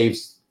know,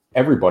 saves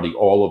everybody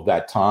all of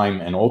that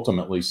time and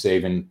ultimately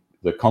saving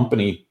the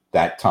company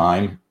that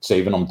time,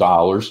 saving them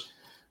dollars.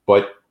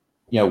 But,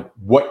 you know,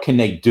 what can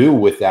they do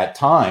with that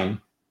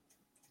time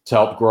to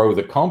help grow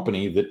the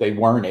company that they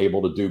weren't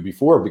able to do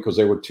before because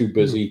they were too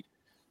busy,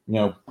 you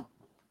know,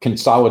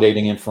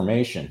 consolidating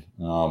information.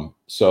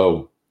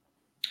 So,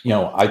 you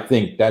know, I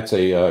think that's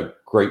a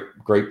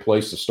great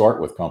place to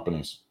start with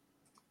companies.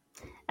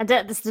 And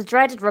it's the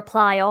dreaded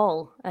reply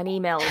all on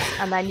emails.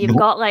 And then you've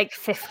got like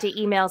 50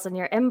 emails in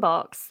your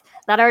inbox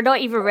that are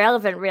not even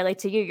relevant really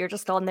to you. You're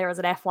just on there as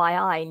an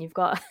FYI and you've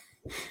got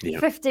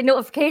 50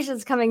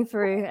 notifications coming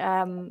through.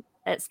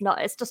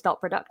 It's just not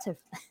productive.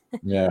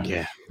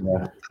 Yeah,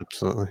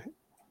 absolutely.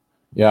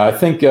 Yeah, I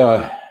think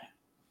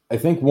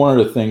one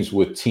of the things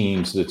with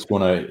Teams that's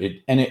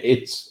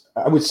it's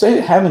I would say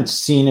I haven't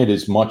seen it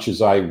as much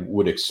as I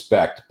would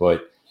expect,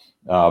 but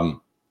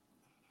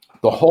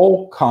the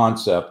whole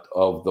concept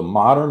of the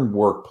modern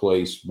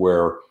workplace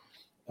where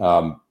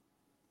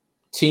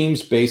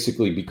Teams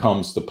basically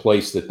becomes the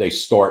place that they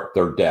start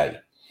their day.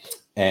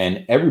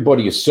 And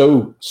everybody is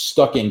so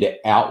stuck into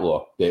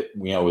Outlook that,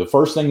 the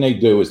first thing they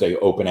do is they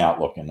open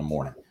Outlook in the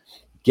morning.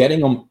 Getting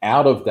them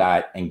out of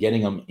that and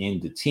getting them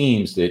into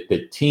Teams,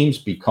 that Teams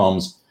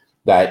becomes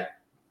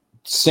that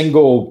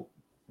single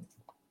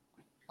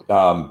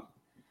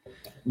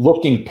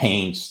looking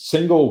pane,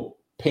 single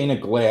pane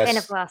of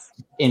glass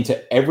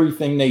into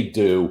everything they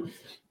do,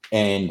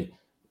 and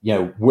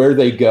where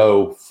they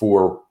go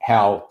for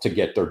how to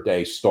get their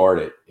day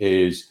started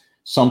is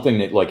something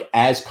that, like,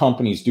 as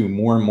companies do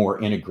more and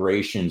more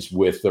integrations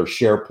with their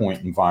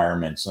SharePoint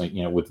environments, like,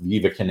 with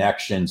Viva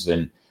Connections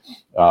and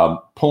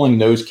pulling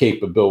those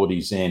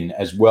capabilities in,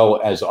 as well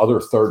as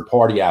other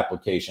third-party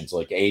applications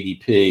like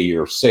ADP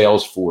or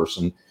Salesforce,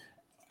 and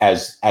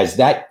as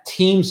that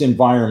Teams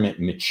environment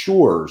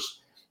matures,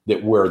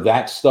 that where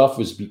that stuff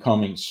is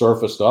becoming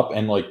surfaced up,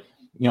 and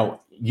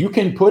you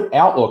can put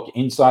Outlook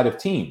inside of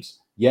Teams,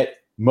 yet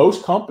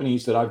most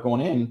companies that I've gone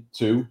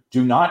into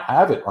do not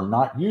have it or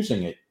not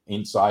using it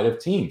inside of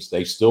Teams.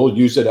 They still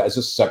use it as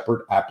a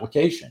separate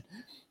application.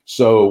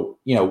 So,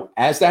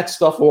 as that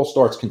stuff all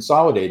starts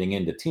consolidating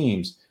into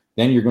Teams,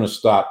 then you're going to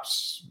stop,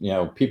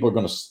 people are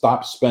going to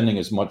stop spending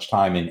as much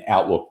time in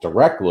Outlook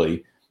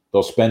directly.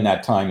 They'll spend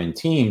that time in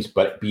Teams,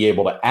 but be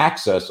able to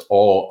access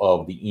all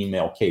of the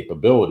email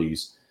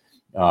capabilities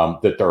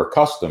that they're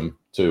accustomed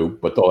to,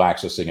 but they're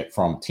accessing it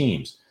from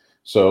Teams.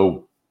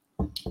 So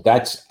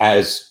that's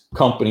as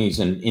companies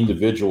and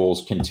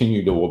individuals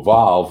continue to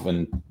evolve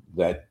and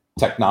that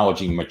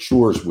technology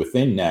matures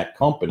within that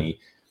company,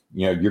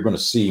 you're going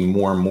to see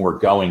more and more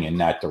going in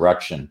that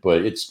direction,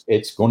 but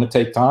it's going to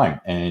take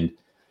time. And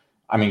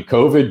I mean,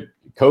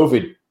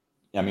 COVID,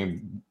 I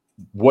mean,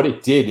 what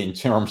it did in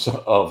terms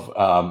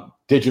of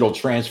digital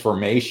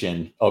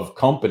transformation of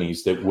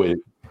companies that would,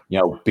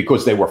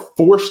 because they were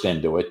forced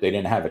into it, they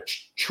didn't have a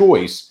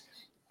choice.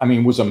 I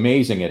mean, was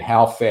amazing at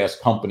how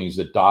fast companies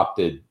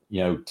adopted,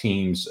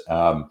 Teams.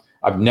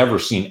 I've never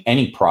seen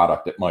any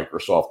product that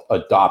Microsoft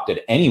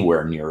adopted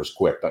anywhere near as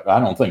quick. I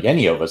don't think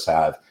any of us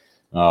have.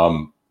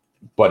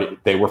 But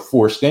they were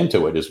forced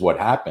into it is what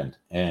happened.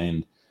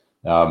 And,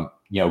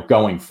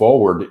 going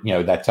forward,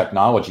 that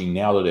technology,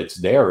 now that it's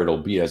there, it'll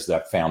be as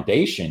that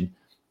foundation,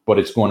 but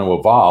it's going to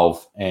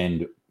evolve.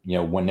 And,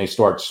 when they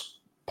start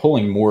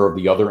pulling more of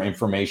the other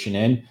information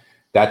in,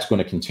 that's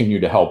going to continue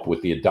to help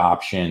with the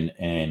adoption.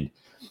 And,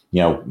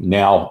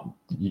 now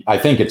I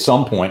think at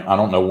some point, I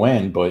don't know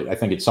when, but I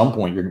think at some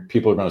point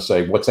people are going to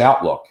say, what's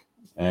Outlook?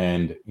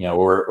 And,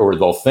 or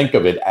they'll think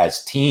of it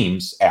as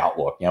Teams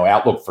Outlook,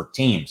 Outlook for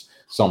Teams,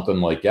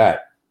 something like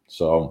that.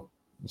 So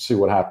let's see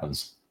what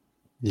happens.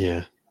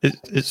 Yeah,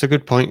 it's a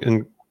good point.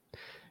 And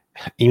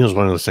email is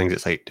one of those things.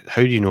 It's like,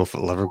 how do you know if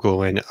it'll ever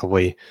go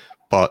away?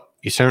 But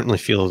you certainly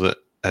feel that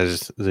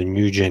as the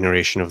new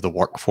generation of the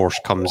workforce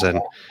comes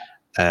in,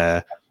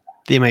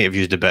 they might have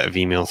used a bit of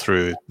email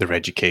through their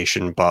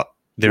education, but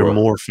they're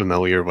more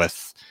familiar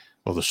with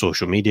the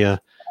social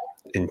media.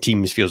 And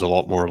Teams feels a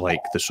lot more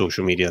like the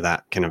social media,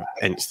 that kind of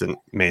instant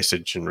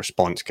message and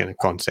response kind of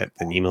concept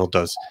than email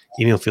does.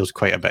 Email feels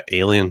quite a bit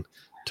alien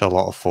to a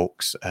lot of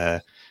folks.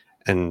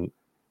 And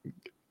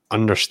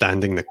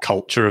understanding the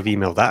culture of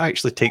email, that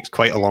actually takes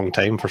quite a long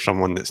time for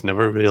someone that's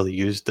never really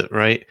used it,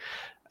 right?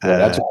 Yeah,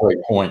 that's a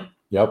great point.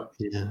 Yep.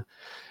 Yeah.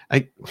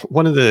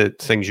 One of the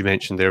things you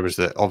mentioned there was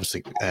that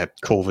obviously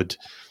COVID,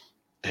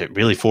 it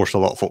really forced a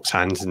lot of folks'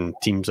 hands, and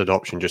Teams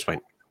adoption just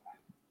went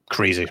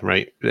crazy,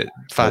 right? The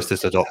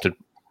fastest adopted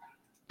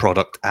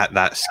product at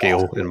that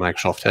scale in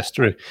Microsoft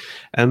history.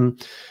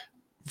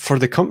 For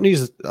the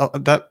companies,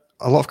 that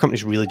a lot of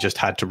companies really just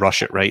had to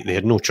rush it, right? They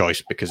had no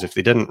choice, because if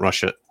they didn't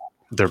rush it,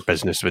 their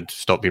business would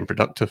stop being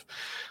productive.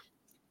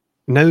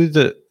 Now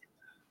that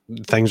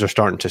things are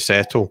starting to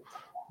settle,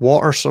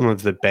 what are some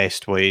of the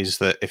best ways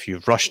that if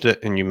you've rushed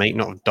it and you might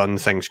not have done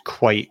things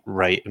quite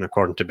right and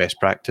according to best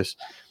practice,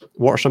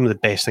 what are some of the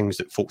best things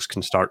that folks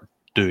can start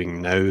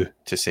doing now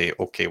to say,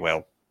 okay,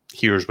 well,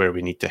 here's where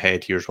we need to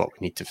head, here's what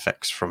we need to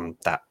fix from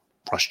that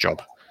rush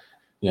job?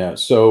 Yeah,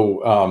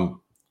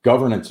 so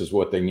governance is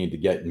what they need to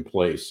get in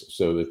place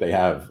so that they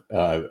have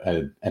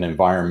an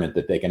environment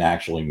that they can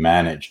actually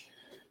manage.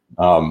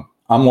 I'm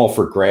all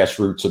for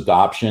grassroots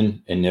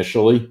adoption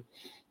initially,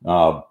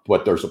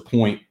 but there's a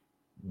point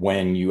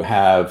when you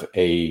have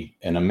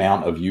an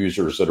amount of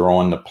users that are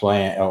on the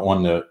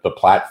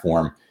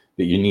platform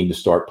that you need to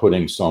start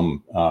putting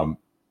some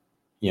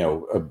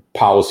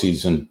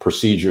policies and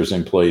procedures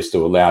in place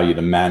to allow you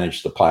to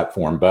manage the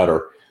platform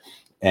better.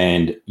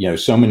 And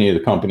so many of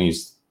the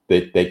companies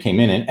that they came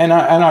in, and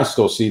I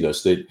still see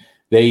this, that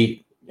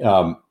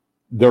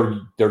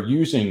they're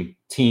using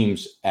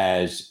Teams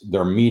as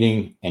their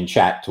meeting and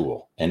chat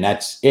tool, and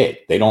that's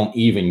it. They don't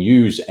even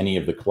use any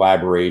of the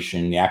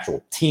collaboration, the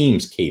actual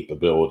Teams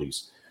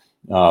capabilities,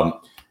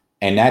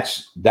 and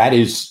that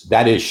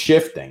is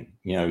shifting.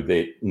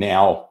 That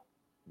now,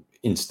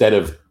 instead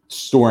of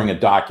storing a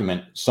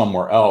document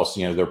somewhere else,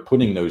 they're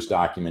putting those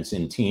documents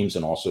in Teams,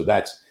 and also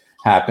that's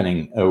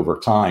happening over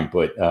time.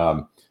 But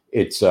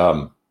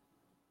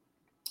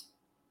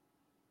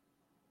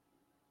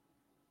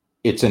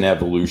it's an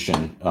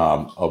evolution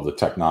of the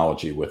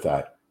technology with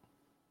that.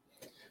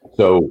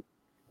 So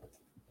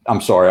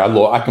I'm sorry,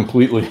 I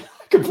completely lost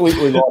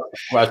the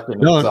question.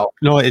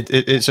 No,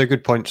 it's a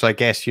good point. So I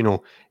guess,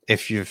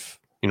 if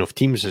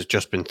Teams has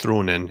just been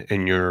thrown in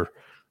and you're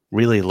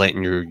really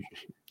letting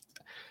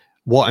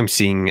what I'm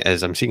seeing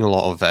is I'm seeing a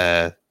lot of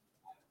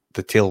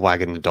the tail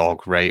wagging the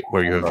dog, right?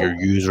 Where you have your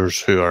users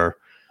who are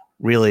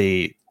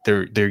really,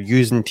 they're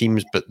using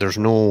Teams, but there's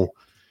no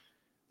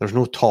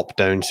top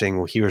down saying,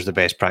 well, here's the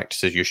best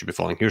practices you should be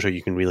following. Here's how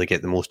you can really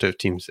get the most out of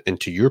Teams. And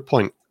to your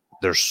point,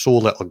 there's so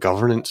little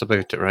governance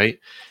about it, right?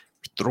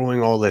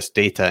 Throwing all this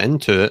data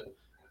into it,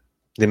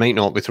 they might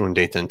not be throwing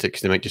data into it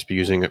because they might just be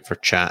using it for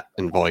chat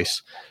and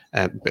voice.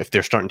 But if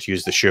they're starting to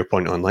use the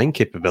SharePoint Online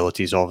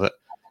capabilities of it,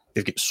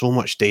 they've got so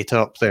much data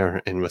up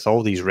there. And with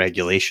all these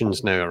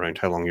regulations now around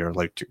how long you're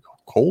allowed to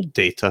hold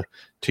data,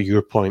 to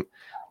your point,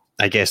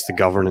 I guess the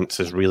governance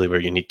is really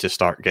where you need to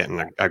start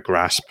getting a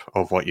grasp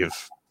of what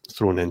you've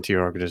thrown into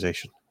your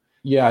organization.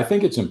 Yeah, I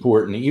think it's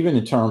important, even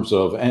in terms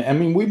of, I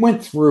mean, we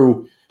went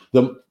through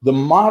the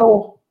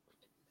model,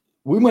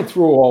 we went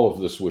through all of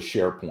this with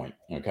SharePoint,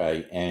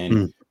 okay?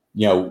 And,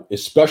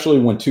 especially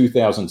when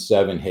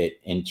 2007 hit,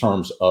 in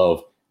terms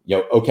of,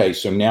 okay,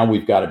 so now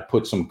we've got to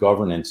put some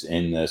governance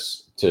in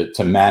this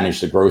to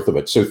manage the growth of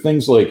it. So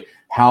things like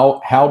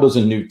how does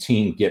a new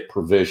team get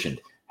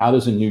provisioned? How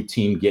does a new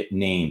team get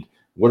named?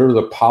 What are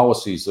the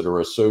policies that are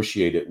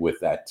associated with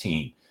that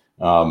team?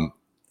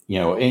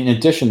 In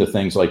addition to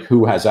things like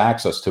who has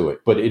access to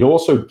it, but it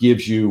also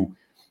gives you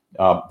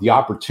the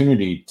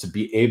opportunity to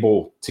be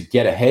able to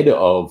get ahead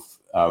of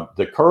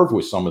the curve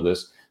with some of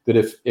this. That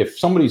if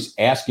somebody's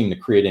asking to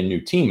create a new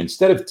team,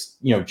 instead of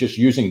just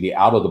using the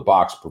out of the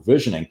box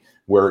provisioning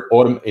where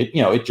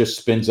it just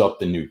spins up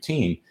the new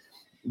team,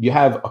 you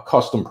have a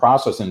custom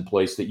process in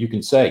place that you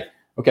can say,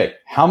 okay,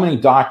 how many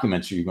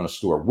documents are you going to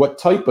store? What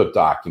type of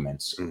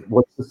documents?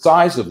 What's the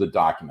size of the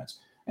documents?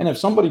 And if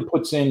somebody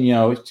puts in,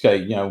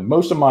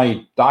 most of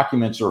my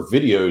documents are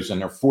videos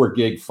and they're 4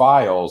 gig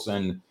files,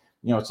 and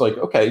it's like,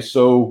 okay,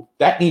 so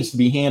that needs to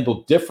be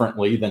handled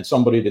differently than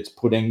somebody that's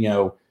putting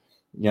 1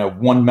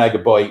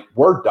 megabyte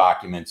Word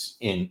documents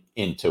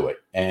into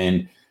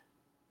it.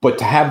 But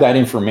to have that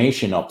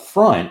information up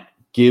front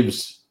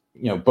gives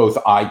both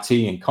IT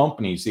and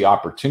companies the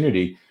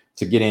opportunity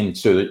to get in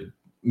to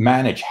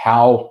manage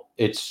how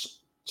it's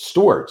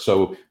stored.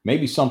 So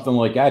maybe something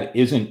like that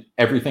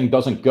everything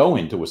doesn't go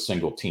into a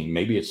single team.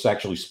 Maybe it's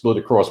actually split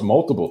across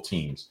multiple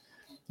teams.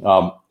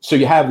 So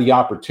you have the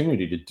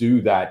opportunity to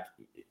do that,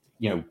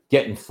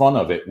 get in front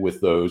of it with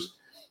those.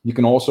 You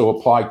can also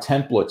apply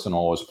templates and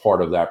all as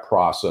part of that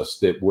process,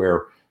 that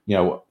where,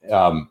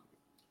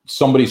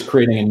 somebody's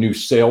creating a new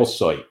sales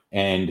site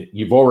and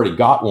you've already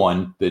got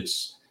one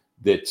that's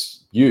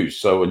used.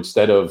 So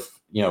instead of,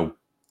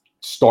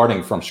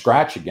 starting from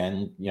scratch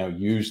again,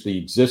 use the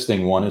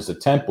existing one as a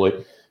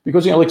template,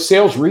 because, like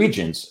sales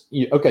regions,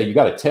 you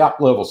got a top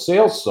level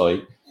sales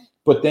site,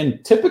 but then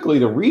typically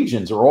the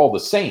regions are all the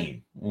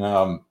same.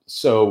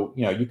 So,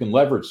 you can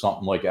leverage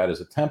something like that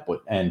as a template.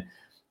 And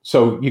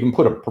so you can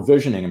put a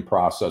provisioning and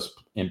process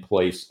in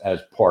place as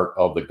part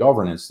of the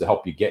governance to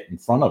help you get in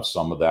front of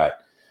some of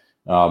that.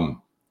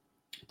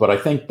 But I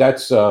think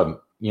that's,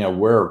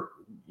 where,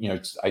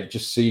 I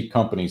just see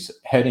companies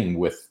heading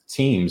with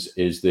Teams,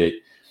 is that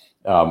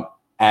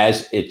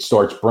as it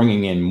starts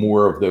bringing in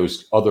more of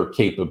those other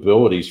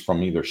capabilities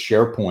from either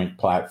SharePoint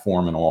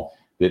platform and all,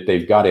 that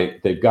they've got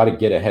to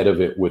get ahead of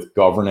it with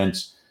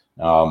governance,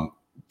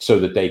 so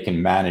that they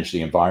can manage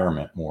the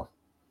environment more.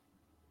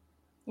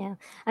 Yeah,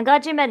 I'm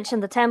glad you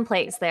mentioned the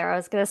templates there. I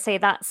was going to say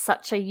that's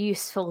such a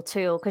useful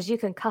tool because you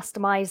can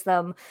customize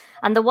them.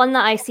 And the one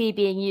that I see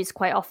being used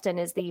quite often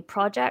is the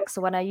project.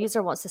 So when a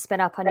user wants to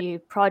spin up a new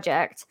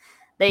project,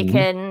 they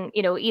can,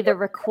 either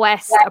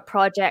request a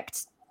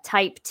project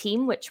type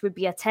team, which would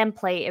be a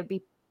template. It would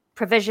be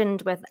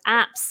provisioned with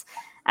apps,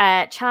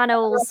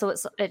 channels, so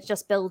it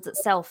just builds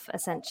itself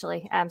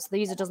essentially. So the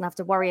user doesn't have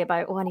to worry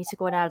about, I need to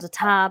go and add a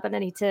tab, and I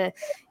need to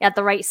add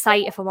the right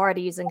site if I'm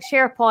already using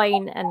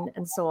SharePoint,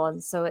 and so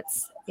on. So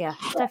it's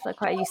definitely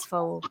quite a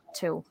useful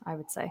tool, I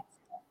would say.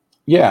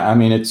 Yeah, I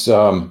mean, it's it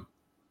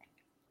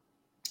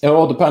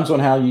all depends on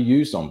how you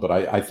use them, but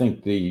I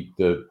think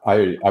I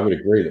would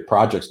agree that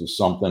projects is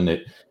something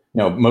that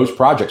most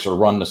projects are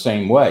run the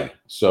same way.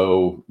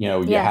 So you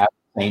have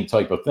the same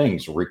type of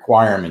things: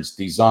 requirements,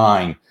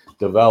 design,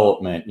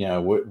 development,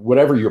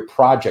 whatever your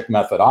project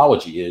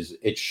methodology is,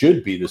 it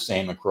should be the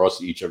same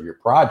across each of your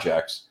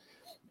projects.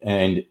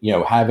 And,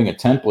 having a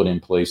template in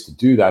place to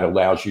do that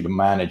allows you to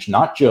manage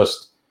not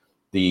just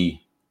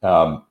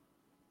not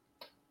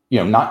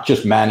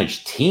just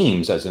manage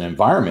teams as an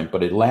environment,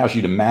 but it allows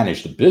you to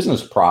manage the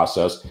business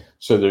process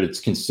so that it's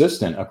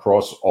consistent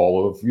across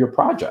all of your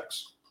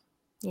projects.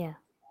 Yeah,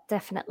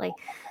 definitely.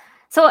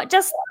 So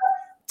just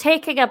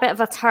taking a bit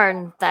of a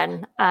turn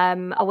then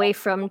away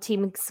from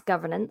Teams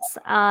governance,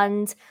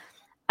 and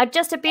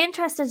I'd be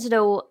interested to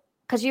know,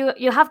 because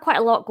you have quite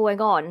a lot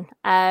going on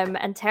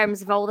in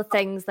terms of all the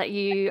things that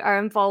you are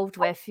involved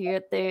with.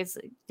 There's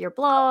your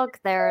blog,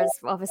 there's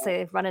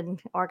obviously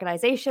running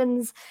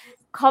organizations,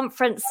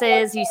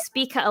 conferences, you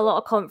speak at a lot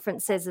of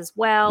conferences as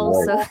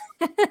well. Right.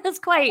 So there's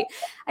quite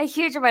a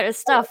huge amount of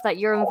stuff that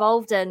you're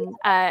involved in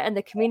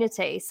the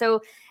community.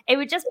 So it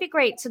would just be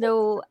great to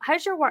know,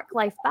 how's your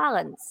work-life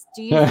balance?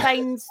 Do you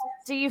find,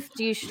 do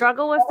you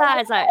struggle with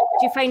that?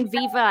 Do you find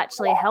Viva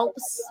actually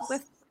helps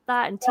with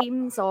that in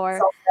Teams, or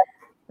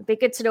it'd be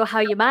good to know how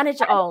you manage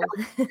it all?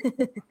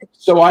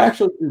 So I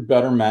actually do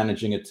better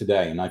managing it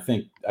today. And I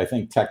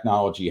think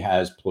technology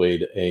has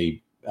played a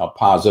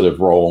positive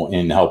role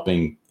in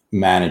helping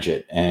manage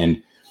it.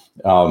 And,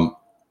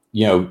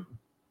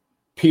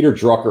 Peter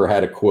Drucker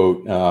had a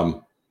quote,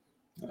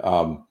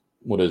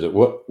 what is it?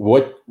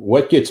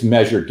 What gets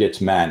measured gets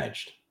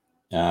managed.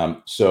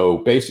 So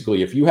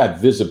basically, if you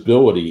have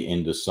visibility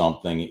into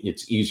something,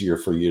 it's easier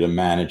for you to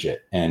manage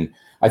it. And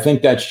I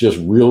think that's just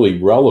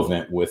really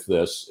relevant with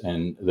this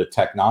and the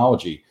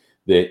technology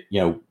that,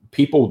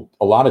 people,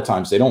 a lot of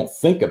times they don't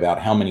think about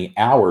how many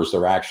hours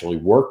they're actually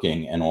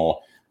working and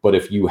all. But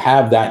if you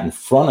have that in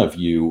front of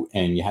you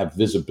and you have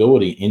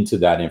visibility into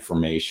that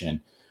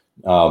information,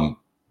 how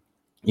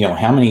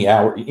many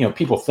hours,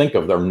 people think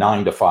of their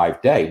 9 to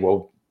 5 day.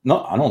 Well,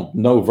 no, I don't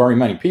know very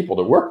many people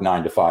that work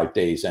 9 to 5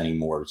 days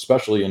anymore,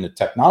 especially in the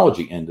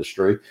technology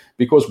industry,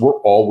 because we're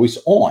always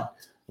on.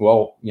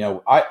 Well,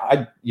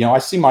 I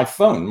see my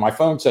phone. My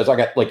phone says I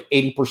got like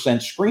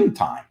 80% screen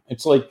time.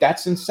 It's like,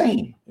 that's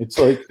insane. It's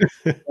like,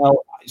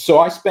 so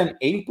I spend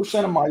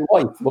 80% of my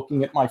life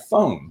looking at my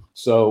phone.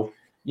 So,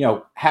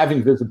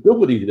 having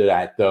visibility to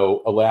that,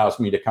 though, allows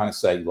me to kind of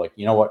say, like,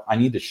 you know what, I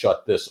need to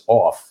shut this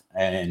off.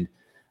 And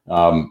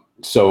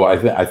so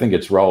I think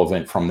it's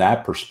relevant from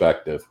that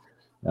perspective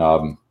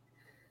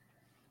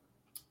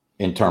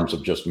in terms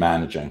of just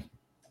managing.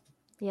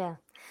 Yeah.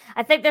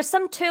 I think there's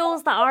some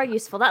tools that are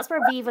useful. That's where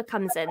Viva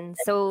comes in.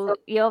 So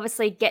you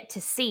obviously get to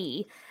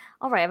see,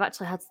 all right, I've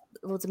actually had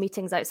loads of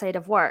meetings outside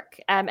of work.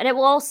 And it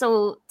will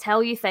also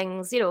tell you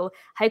things,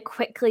 how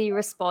quickly you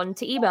respond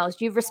to emails.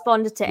 You've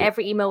responded to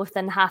every email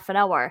within half an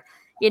hour.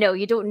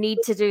 You don't need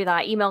to do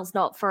that. Email's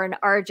not for an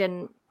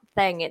urgent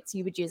thing.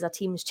 You would use a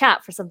Teams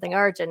chat for something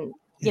urgent,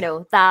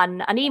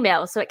 than an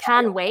email. So it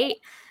can wait.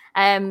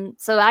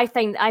 So I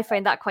find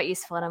that quite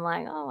useful, and I'm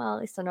like, oh well,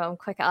 at least I know I'm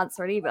quick at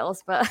answering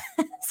emails, but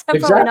so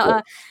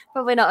exactly.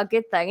 probably not a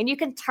good thing. And you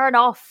can turn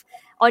off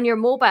on your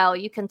mobile.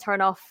 You can turn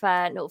off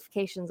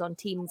notifications on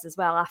Teams as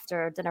well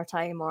after dinner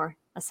time or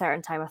a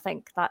certain time. I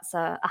think that's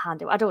a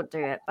handy. I don't do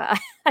it, but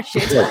I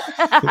should.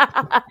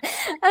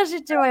 I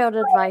should do my own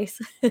advice.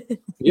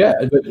 Yeah,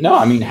 but no,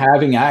 I mean,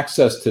 having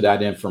access to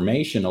that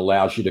information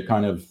allows you to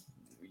kind of,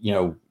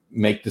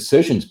 make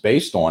decisions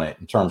based on it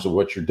in terms of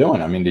what you're doing.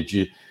 I mean, did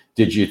you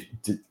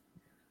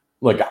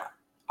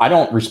I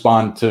don't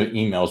respond to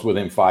emails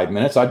within 5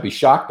 minutes. I'd be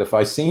shocked if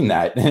I seen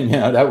that. And,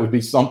 that would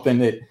be something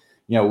that,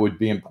 would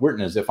be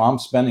important, is if I'm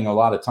spending a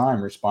lot of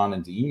time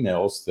responding to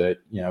emails, that,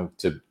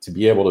 to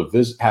be able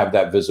to have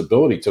that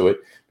visibility to it,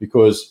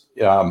 because,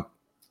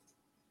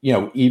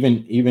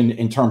 even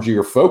in terms of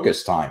your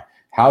focus time,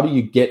 how do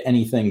you get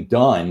anything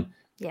done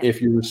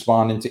if you're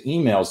responding to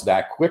emails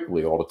that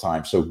quickly all the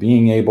time? So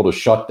being able to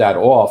shut that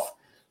off,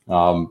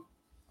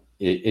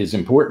 is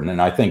important. And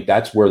I think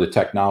that's where the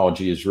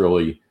technology is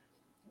really,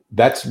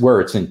 that's where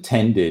it's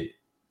intended.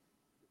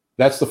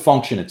 That's the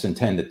function it's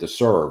intended to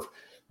serve,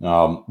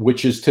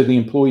 which is to the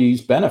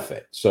employee's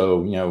benefit.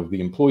 So,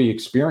 the employee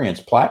experience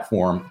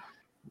platform,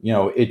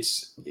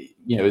 it's,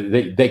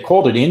 they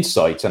called it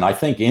Insights. And I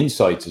think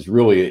Insights is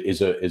really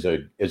is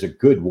a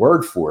good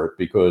word for it,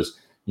 because,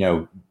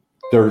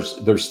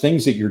 there's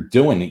things that you're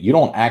doing that you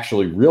don't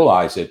actually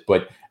realize it,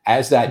 but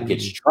as that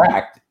gets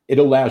tracked, it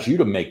allows you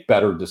to make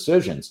better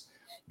decisions.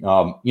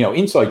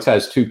 Insights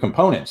has 2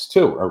 components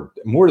too, or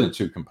more than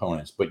 2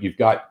 components, but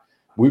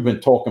we've been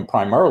talking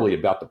primarily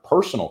about the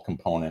personal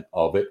component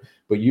of it,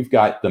 but you've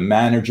got the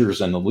managers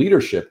and the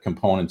leadership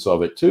components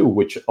of it too,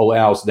 which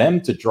allows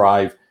them to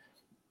drive,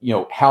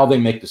 how they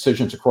make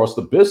decisions across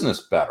the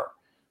business better.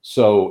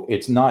 So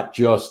it's not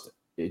just,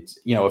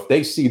 if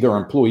they see their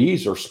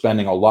employees are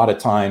spending a lot of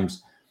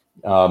times,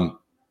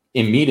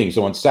 in meetings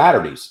on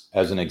Saturdays,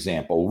 as an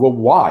example. Well,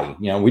 why?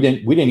 We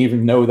didn't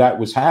even know that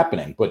was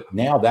happening, but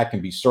now that can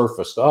be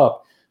surfaced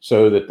up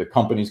so that the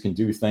companies can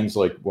do things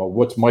like, well,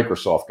 what's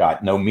Microsoft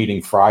got? No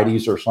meeting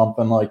Fridays or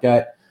something like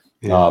that,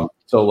 to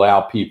allow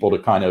people to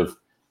kind of,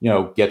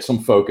 get some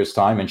focus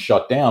time and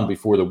shut down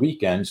before the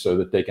weekend so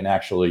that they can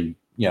actually,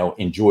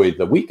 enjoy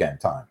the weekend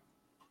time.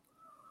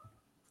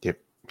 Yep.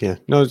 Yeah.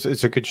 No,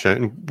 it's a good shout.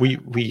 And we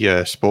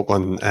spoke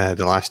on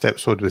the last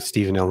episode with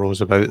Stephen L.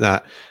 Rose about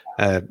that.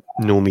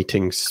 No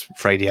meetings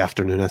Friday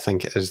afternoon, I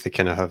think it is. They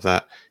kind of have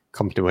that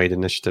company-wide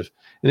initiative.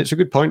 And it's a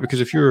good point, because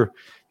if you're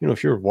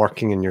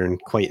working and you're in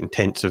quite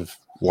intensive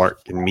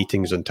work and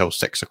meetings until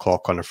 6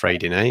 o'clock on a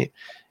Friday night,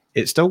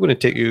 it's still going to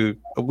take you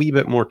a wee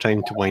bit more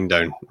time to wind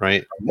down,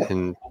 right?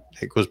 And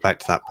it goes back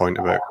to that point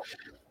about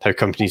how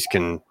companies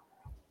can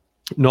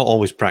not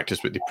always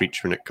practice what they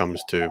preach when it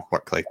comes to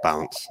work-life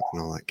balance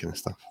and all that kind of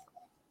stuff.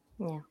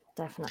 Yeah,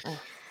 definitely.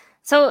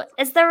 So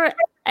is there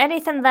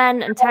anything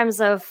then in terms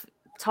of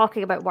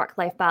talking about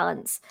work-life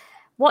balance?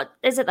 What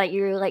is it that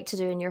you like to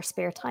do in your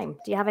spare time?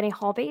 Do you have any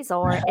hobbies,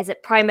 or is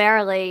it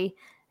primarily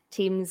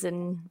Teams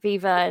and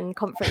Viva and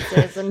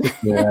conferences? And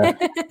Yeah.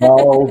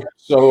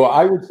 So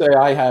I would say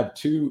I have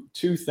two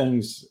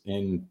things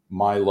in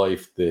my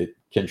life that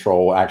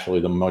control actually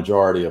the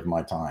majority of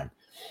my time.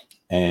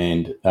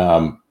 And,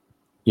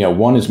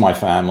 one is my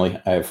family.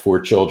 I have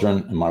 4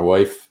 children and my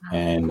wife,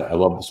 and I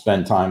love to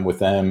spend time with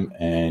them.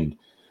 And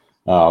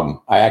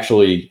I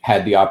actually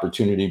had the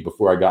opportunity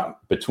before I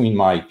got between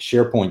my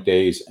SharePoint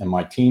days and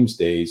my Teams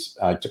days.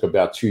 I took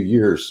about 2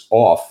 years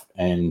off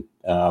and,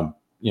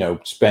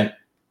 spent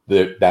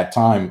that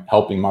time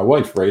helping my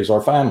wife raise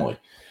our family.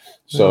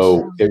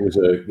 So it was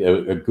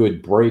a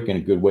good break and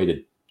a good way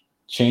to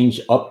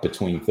change up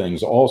between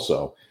things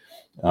also.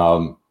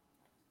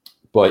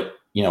 But,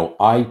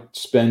 I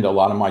spend a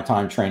lot of my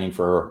time training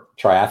for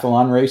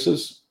triathlon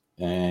races,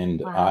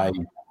 and I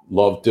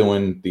love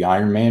doing the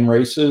Ironman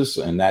races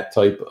and that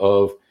type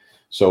of,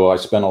 so I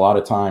spend a lot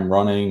of time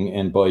running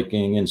and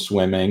biking and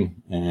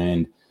swimming.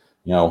 And,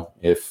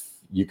 if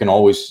you can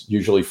always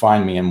usually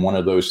find me in one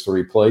of those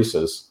 3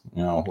 places,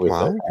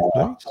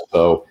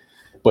 So,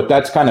 but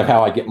that's kind of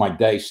how I get my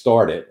day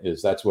started,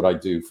 is that's what I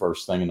do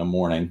first thing in the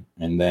morning.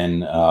 And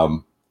then,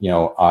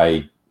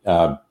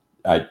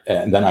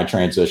 and then I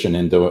transition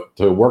into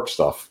work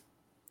stuff.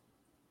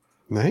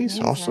 Nice.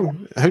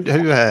 Awesome.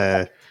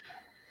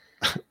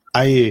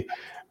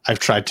 I've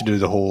tried to do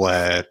the whole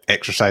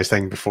exercise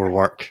thing before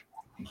work.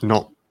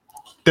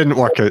 Didn't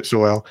work out so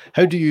well.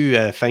 How do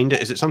you find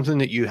it? Is it something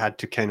that you had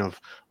to kind of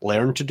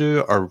learn to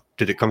do, or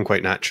did it come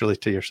quite naturally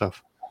to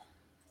yourself?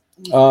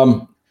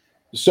 So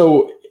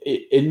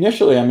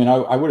initially,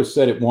 I would have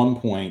said at one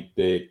point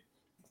that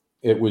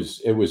it was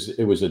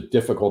a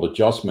difficult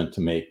adjustment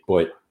to make,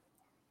 but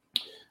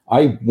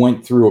I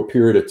went through a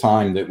period of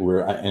time that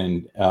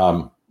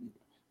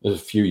a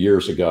few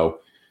years ago,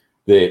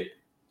 that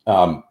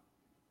I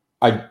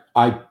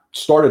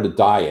started a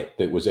diet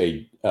that was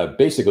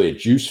basically a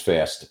juice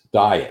fast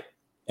diet,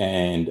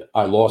 and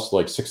I lost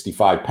like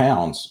 65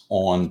 pounds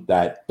on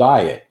that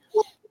diet.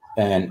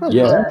 And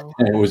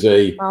and it was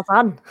well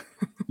done.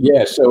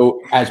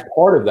 So as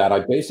part of that, I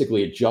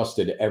basically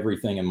adjusted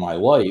everything in my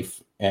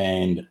life,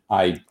 and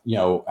I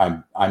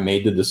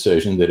made the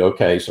decision that,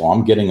 okay, so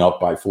I'm getting up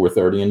by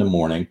 4:30 in the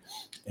morning,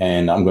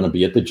 and I'm going to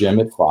be at the gym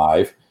at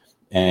 5,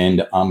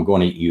 and I'm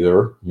going to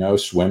either,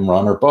 swim,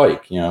 run, or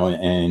bike,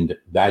 and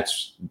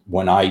that's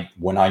when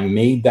I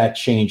made that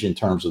change in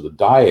terms of the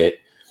diet.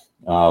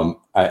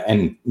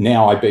 And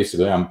now I'm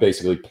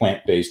basically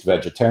plant-based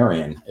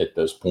vegetarian at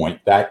this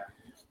point. That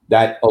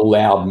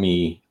allowed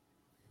me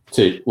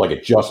to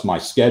adjust my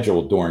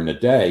schedule during the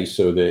day,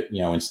 so that,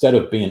 instead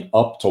of being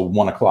up till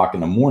 1 o'clock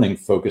in the morning,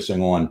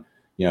 focusing on,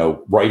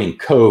 writing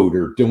code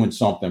or doing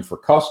something for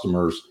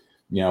customers,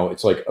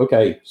 it's like,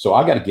 okay, so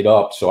I got to get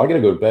up. So I got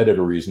to go to bed at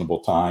a reasonable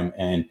time.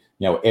 And,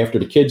 after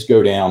the kids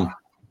go down,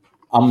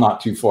 I'm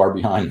not too far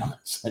behind them,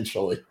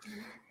 essentially.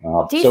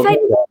 Do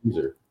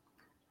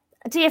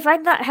you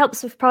find that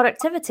helps with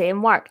productivity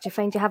and work? Do you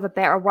find you have a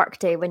better work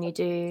day when you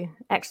do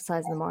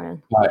exercise in the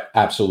morning? I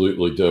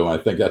absolutely do. I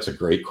think that's a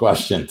great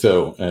question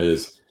too.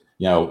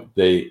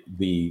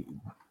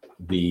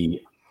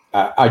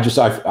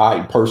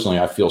 I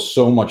personally feel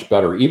so much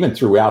better even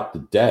throughout the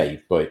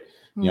day, but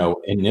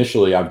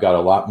initially I've got a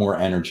lot more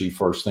energy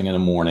first thing in the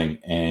morning,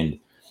 and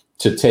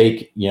to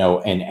take,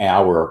 an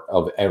hour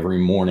of every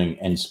morning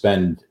and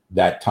spend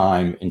that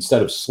time,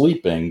 instead of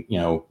sleeping,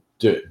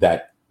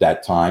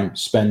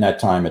 spend that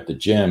time at the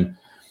gym.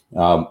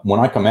 When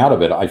I come out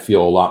of it, I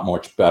feel a lot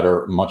much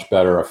better.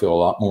 I feel a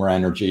lot more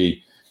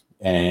energy.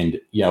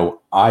 And,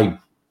 I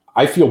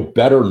feel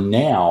better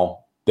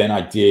now than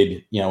I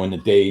did, in the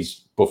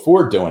days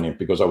before doing it,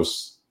 because I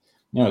was,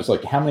 it's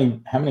like, how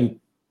many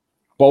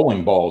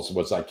bowling balls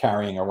was I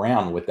carrying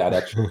around with that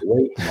extra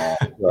weight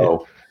and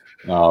all?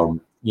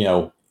 So,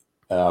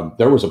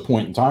 there was a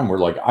point in time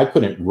where I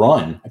couldn't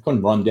run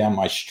down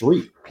my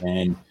street.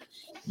 And,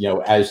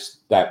 as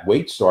that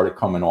weight started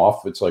coming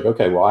off, it's like,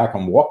 okay, well, I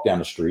can walk down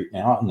the street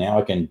now. Now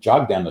I can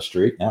jog down the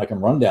street. Now I can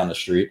run down the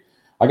street.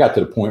 I got to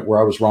the point where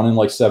I was running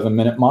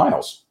 7-minute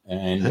miles,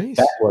 and nice.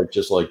 That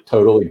just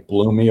totally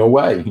blew me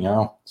away,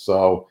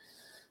 So,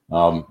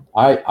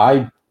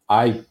 I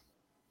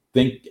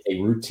think a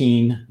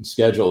routine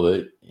schedule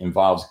that,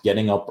 involves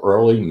getting up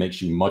early,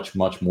 makes you much,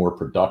 much more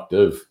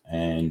productive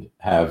and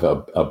have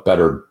a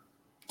better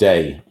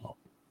day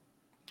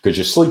because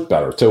you sleep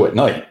better too at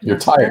night. You're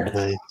tired.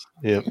 Right.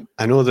 Yeah,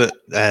 I know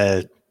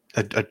that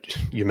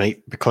you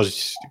might,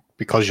 because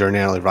you're an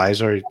early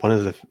riser. One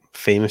of the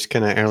famous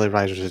kind of early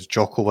risers is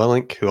Jocko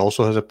Willink, who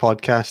also has a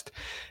podcast,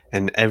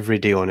 and every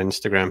day on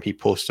Instagram he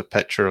posts a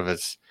picture of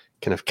his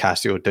kind of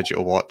Casio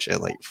digital watch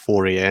at like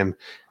 4 a.m.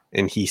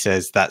 and he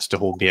says that's to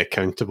hold me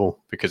accountable,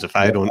 because if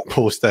I don't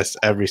post this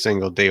every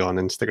single day on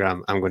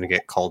Instagram, I'm going to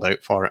get called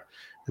out for it.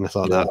 And I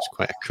thought that was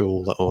quite a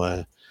cool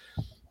little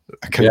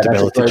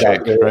accountability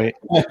check, right?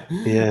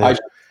 Yeah,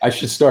 I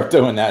should start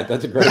doing that.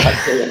 That's a great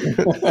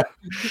idea.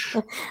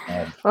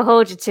 We'll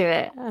hold you to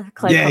it. We'll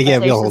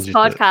hold you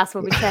podcast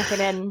will be checking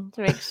in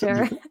to make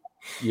sure.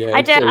 Yeah,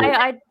 I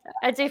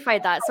do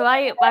find that. So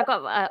I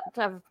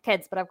have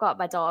kids, but I've got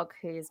my dog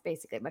who's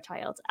basically my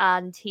child,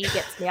 and he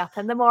gets me up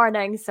in the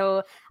morning.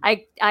 So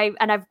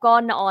I've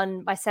gone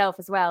on myself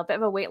as well, a bit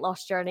of a weight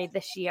loss journey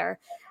this year.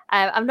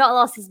 I've not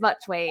lost as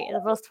much weight.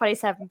 I've lost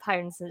 27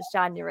 pounds since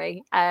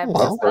January.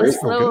 It's been a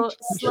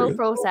slow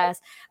process,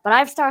 but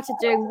I've started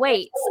doing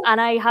weights, and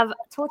I have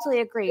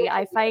totally agree.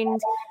 I find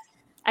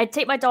I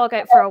take my dog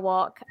out for a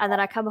walk, and then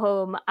I come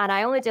home and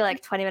I only do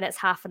like 20 minutes,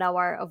 half an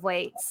hour of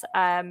weights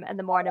in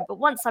the morning. But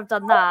once I've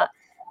done that,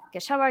 I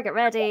get shower, get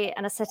ready,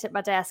 and I sit at my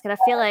desk, and I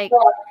feel like,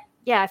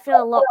 I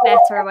feel a lot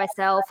better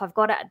myself. I've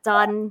got it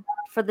done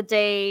for the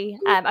day.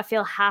 I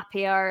feel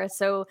happier.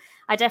 So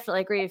I definitely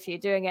agree with you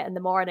doing it in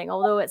the morning,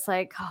 although it's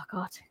like, oh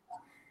God,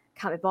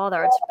 can't be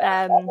bothered.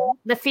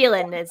 The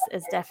feeling is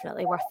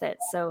definitely worth it.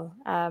 So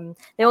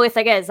the only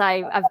thing is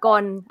I've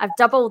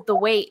doubled the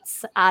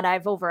weights and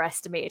I've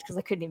overestimated because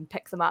I couldn't even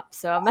pick them up.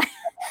 So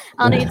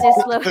I'll need to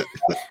slow.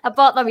 I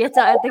bought them yet.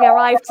 I think I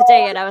arrived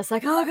today and I was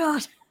like, oh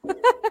God.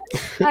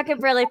 I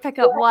could barely pick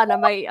up one. I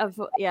might have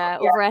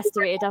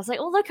overestimated. I was like,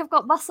 oh look, I've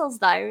got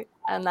muscles now,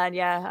 and then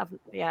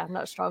I'm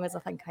not as strong as I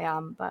think I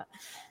am. But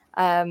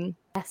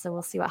so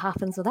we'll see what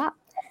happens with that.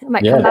 I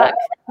might come back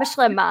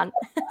Michelin man.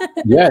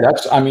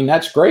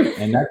 that's great,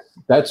 and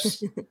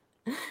that's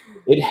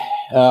it.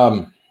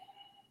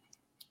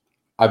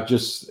 I've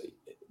just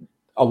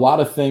a lot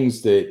of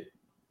things that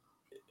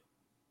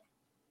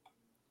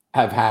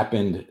have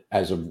happened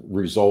as a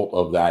result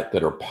of that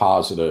are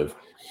positive.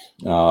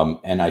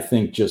 And I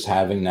think just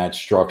having that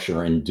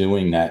structure and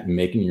doing that, and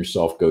making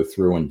yourself go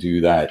through and do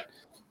that.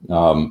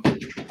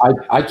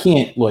 I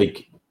can't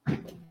like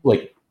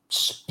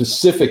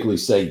specifically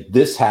say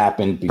this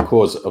happened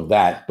because of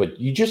that, but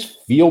you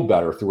just feel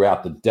better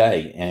throughout the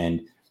day,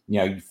 and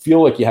you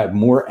feel like you have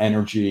more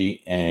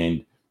energy,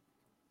 and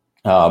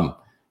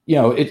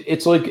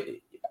it's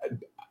like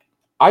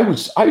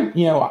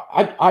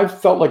I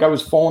felt like I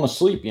was falling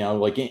asleep,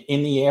 like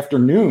in the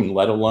afternoon,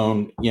 let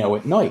alone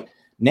at night.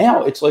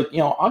 Now it's like,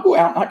 I'll go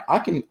out and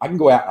I can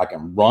go out, I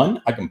can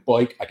run, I can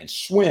bike, I can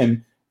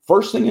swim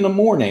first thing in the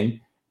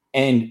morning,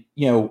 and,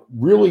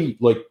 really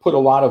like put a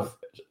lot of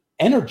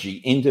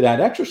energy into that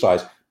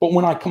exercise. But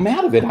when I come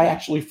out of it, I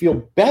actually feel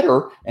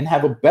better and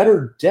have a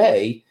better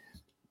day.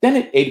 Then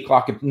at 8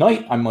 o'clock at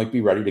night, I might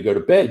be ready to go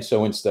to bed.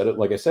 So instead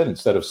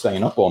of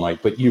staying up all night,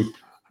 but you've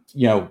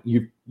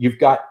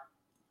got,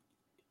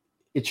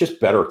 it's just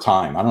better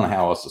time. I don't know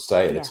how else to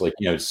say it. Yeah. It's like,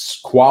 it's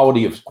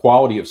quality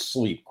of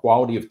sleep,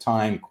 quality of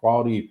time,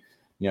 quality,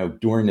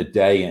 during the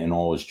day and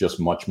all is just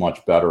much,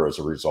 much better as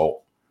a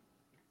result.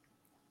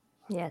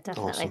 Yeah,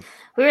 definitely. Awesome.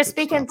 We were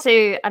speaking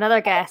to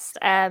another guest,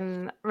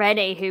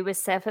 Rennie, who was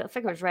saying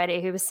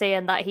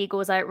that he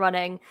goes out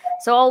running.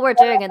 So all we're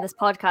doing in this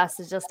podcast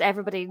is just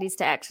everybody needs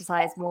to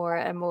exercise more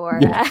and more.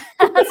 Yeah.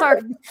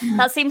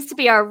 That seems to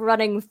be our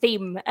running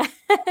theme.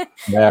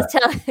 Yeah.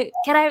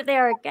 Get out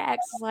there and get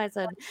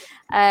exercising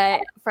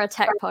for a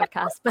tech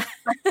podcast.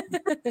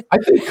 I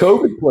think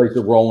COVID plays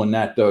a role in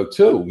that though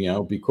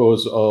too,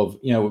 because of,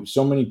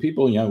 so many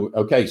people,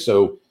 okay,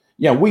 so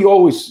we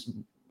always,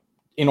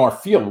 in our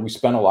field, we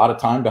spent a lot of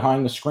time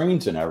behind the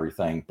screens and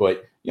everything.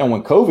 But,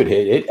 when COVID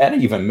hit,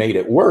 it even made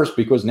it worse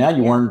because now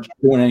you weren't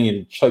doing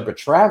any type of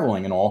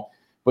traveling and all,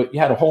 but you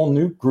had a whole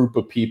new group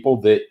of people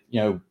that,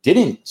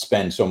 didn't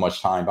spend so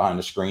much time behind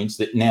the screens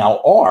that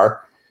now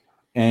are.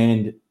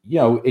 And,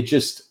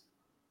 there's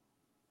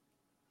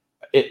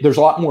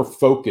a lot more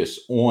focus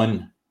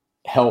on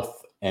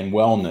health and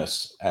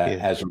wellness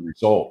as a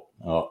result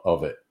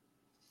of it.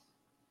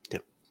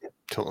 Yep.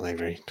 Totally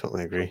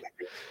agree.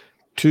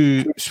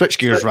 To switch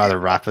gears rather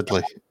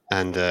rapidly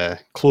and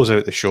close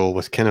out the show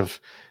with kind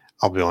of,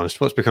 I'll be honest,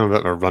 what's become a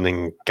bit of a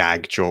running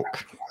gag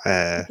joke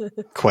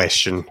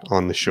question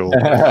on the show.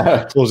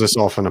 Close this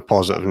off on a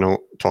positive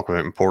note, talk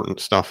about important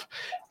stuff.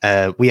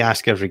 We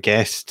ask every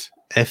guest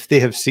if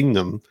they have seen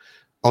them.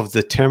 Of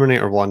the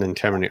Terminator 1 and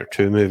Terminator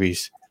 2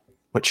 movies,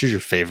 which is your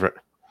favorite?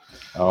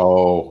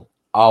 Oh,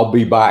 I'll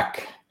be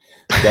back.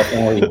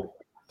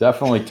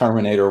 Definitely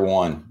Terminator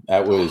 1.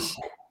 That was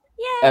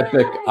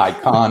epic,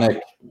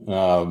 iconic.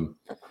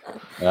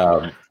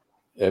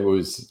 It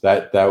was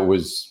that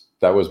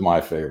was my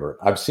favorite.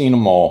 I've seen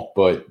them all,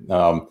 but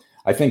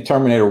I think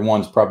Terminator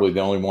 1's probably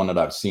the only one that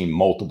I've seen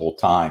multiple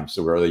times.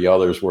 So where the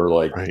others were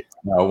like, right.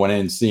 I went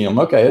in and see them.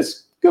 Okay,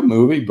 it's a good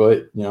movie,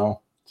 but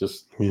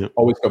just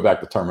always go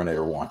back to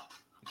Terminator 1.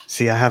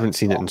 See, I haven't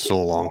seen it in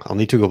so long. I'll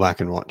need to go back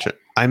and watch it.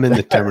 I'm in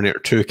the Terminator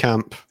 2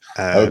 camp,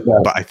 Okay.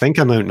 but I think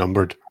I'm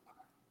outnumbered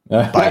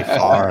by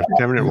far.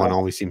 Terminator 1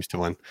 always seems to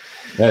win.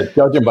 Yeah,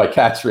 judging by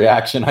Kat's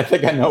reaction, I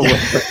think I know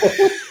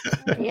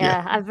what.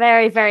 Yeah, I'm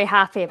very, very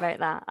happy about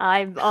that.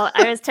 I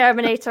was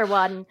Terminator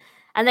 1,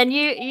 and then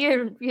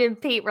you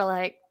and Pete were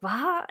like,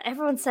 "What?"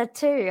 Everyone said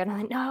 2, and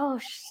I'm like, "No."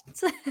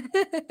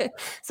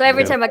 So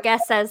every time a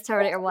guest says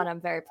Terminator 1,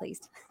 I'm very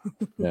pleased.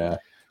 Yeah,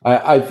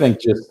 I think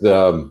just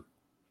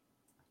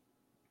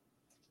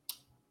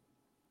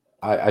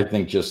I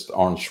think just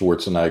Arnold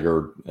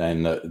Schwarzenegger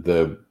and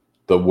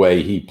the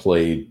way he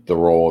played the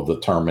role of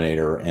the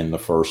Terminator in the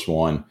first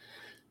one,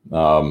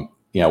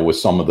 with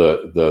some of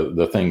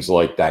the things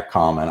like that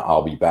comment,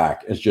 "I'll be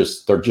back." It's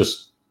just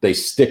they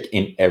stick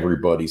in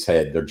everybody's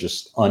head. They're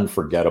just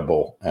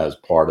unforgettable as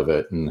part of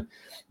it. And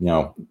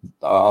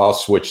I'll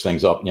switch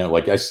things up.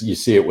 Like you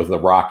see it with the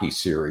Rocky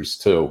series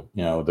too.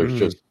 There's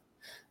just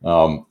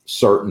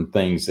certain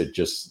things that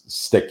just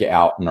stick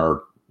out and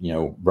are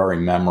very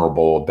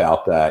memorable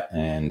about that.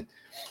 And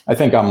I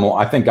think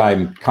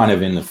I'm kind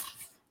of in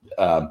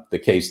the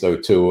case though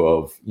too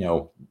of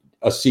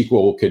a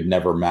sequel could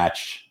never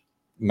match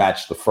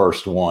the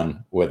first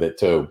one with it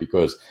too,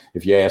 because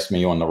if you ask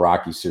me on the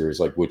Rocky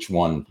series, like which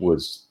one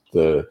was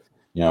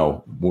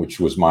which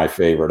was my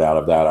favorite out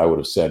of that, I would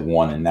have said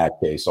 1 in that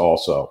case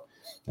also.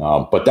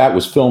 But that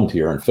was filmed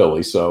here in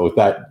Philly, so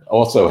that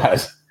also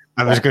has.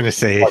 I was going to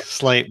say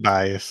slight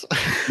bias.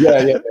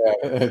 Yeah.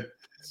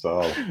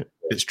 So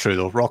it's true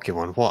though. Rocky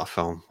 1, what a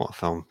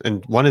film,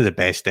 and one of the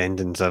best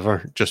endings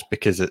ever. Just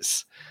because it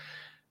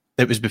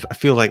was. I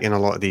feel like in a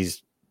lot of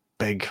these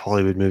big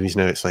Hollywood movies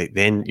now, it's like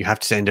then you have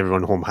to send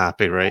everyone home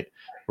happy, right?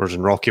 Whereas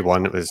in Rocky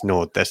 1, it was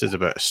no. This is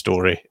about a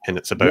story, and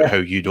it's about how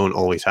you don't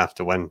always have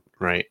to win,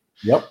 right?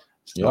 Yep.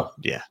 So,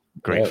 yeah,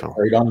 great film.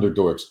 Great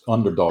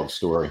underdog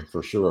story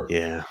for sure.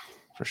 Yeah,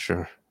 for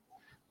sure.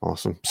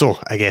 Awesome. So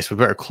I guess we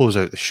better close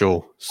out the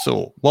show.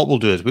 So what we'll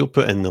do is we'll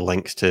put in the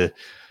links to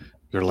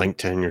your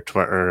LinkedIn, your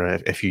Twitter,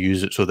 if you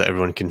use it, so that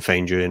everyone can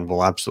find you, and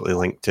we'll absolutely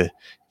link to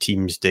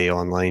Teams Day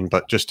online.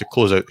 But just to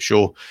close out the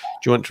show, do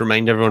you want to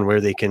remind everyone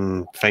where they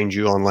can find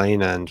you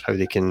online and how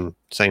they can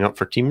sign up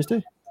for Teams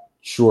Day?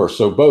 Sure.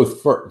 So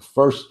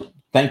first,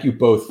 thank you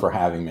both for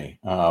having me.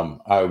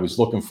 I was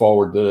looking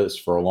forward to this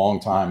for a long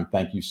time.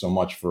 Thank you so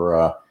much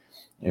for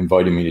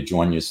inviting me to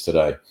join you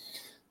today.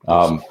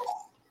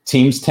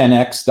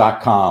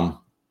 Teams10x.com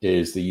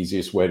is the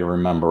easiest way to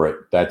remember it.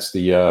 That's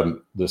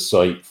the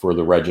site for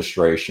the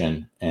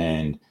registration.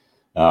 And,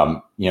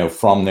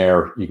 from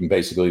there, you can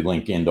basically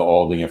link into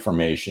all the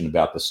information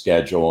about the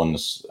schedule and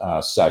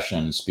the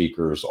session,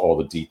 speakers, all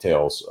the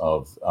details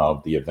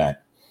of the event.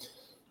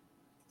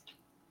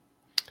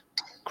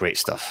 Great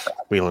stuff.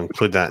 We'll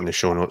include that in the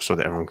show notes so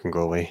that everyone can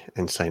go away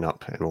and sign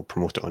up, and we'll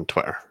promote it on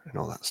Twitter and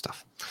all that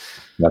stuff.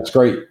 That's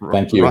great.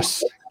 Thank you.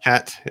 Russ,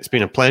 Kat, it's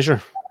been a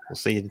pleasure. We'll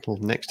see you until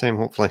next time,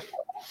 hopefully.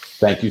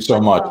 Thank you so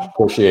much.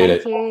 Appreciate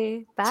it. Thank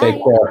you. Bye.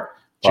 Take care.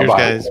 Cheers, Bye-bye.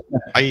 guys.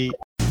 Bye.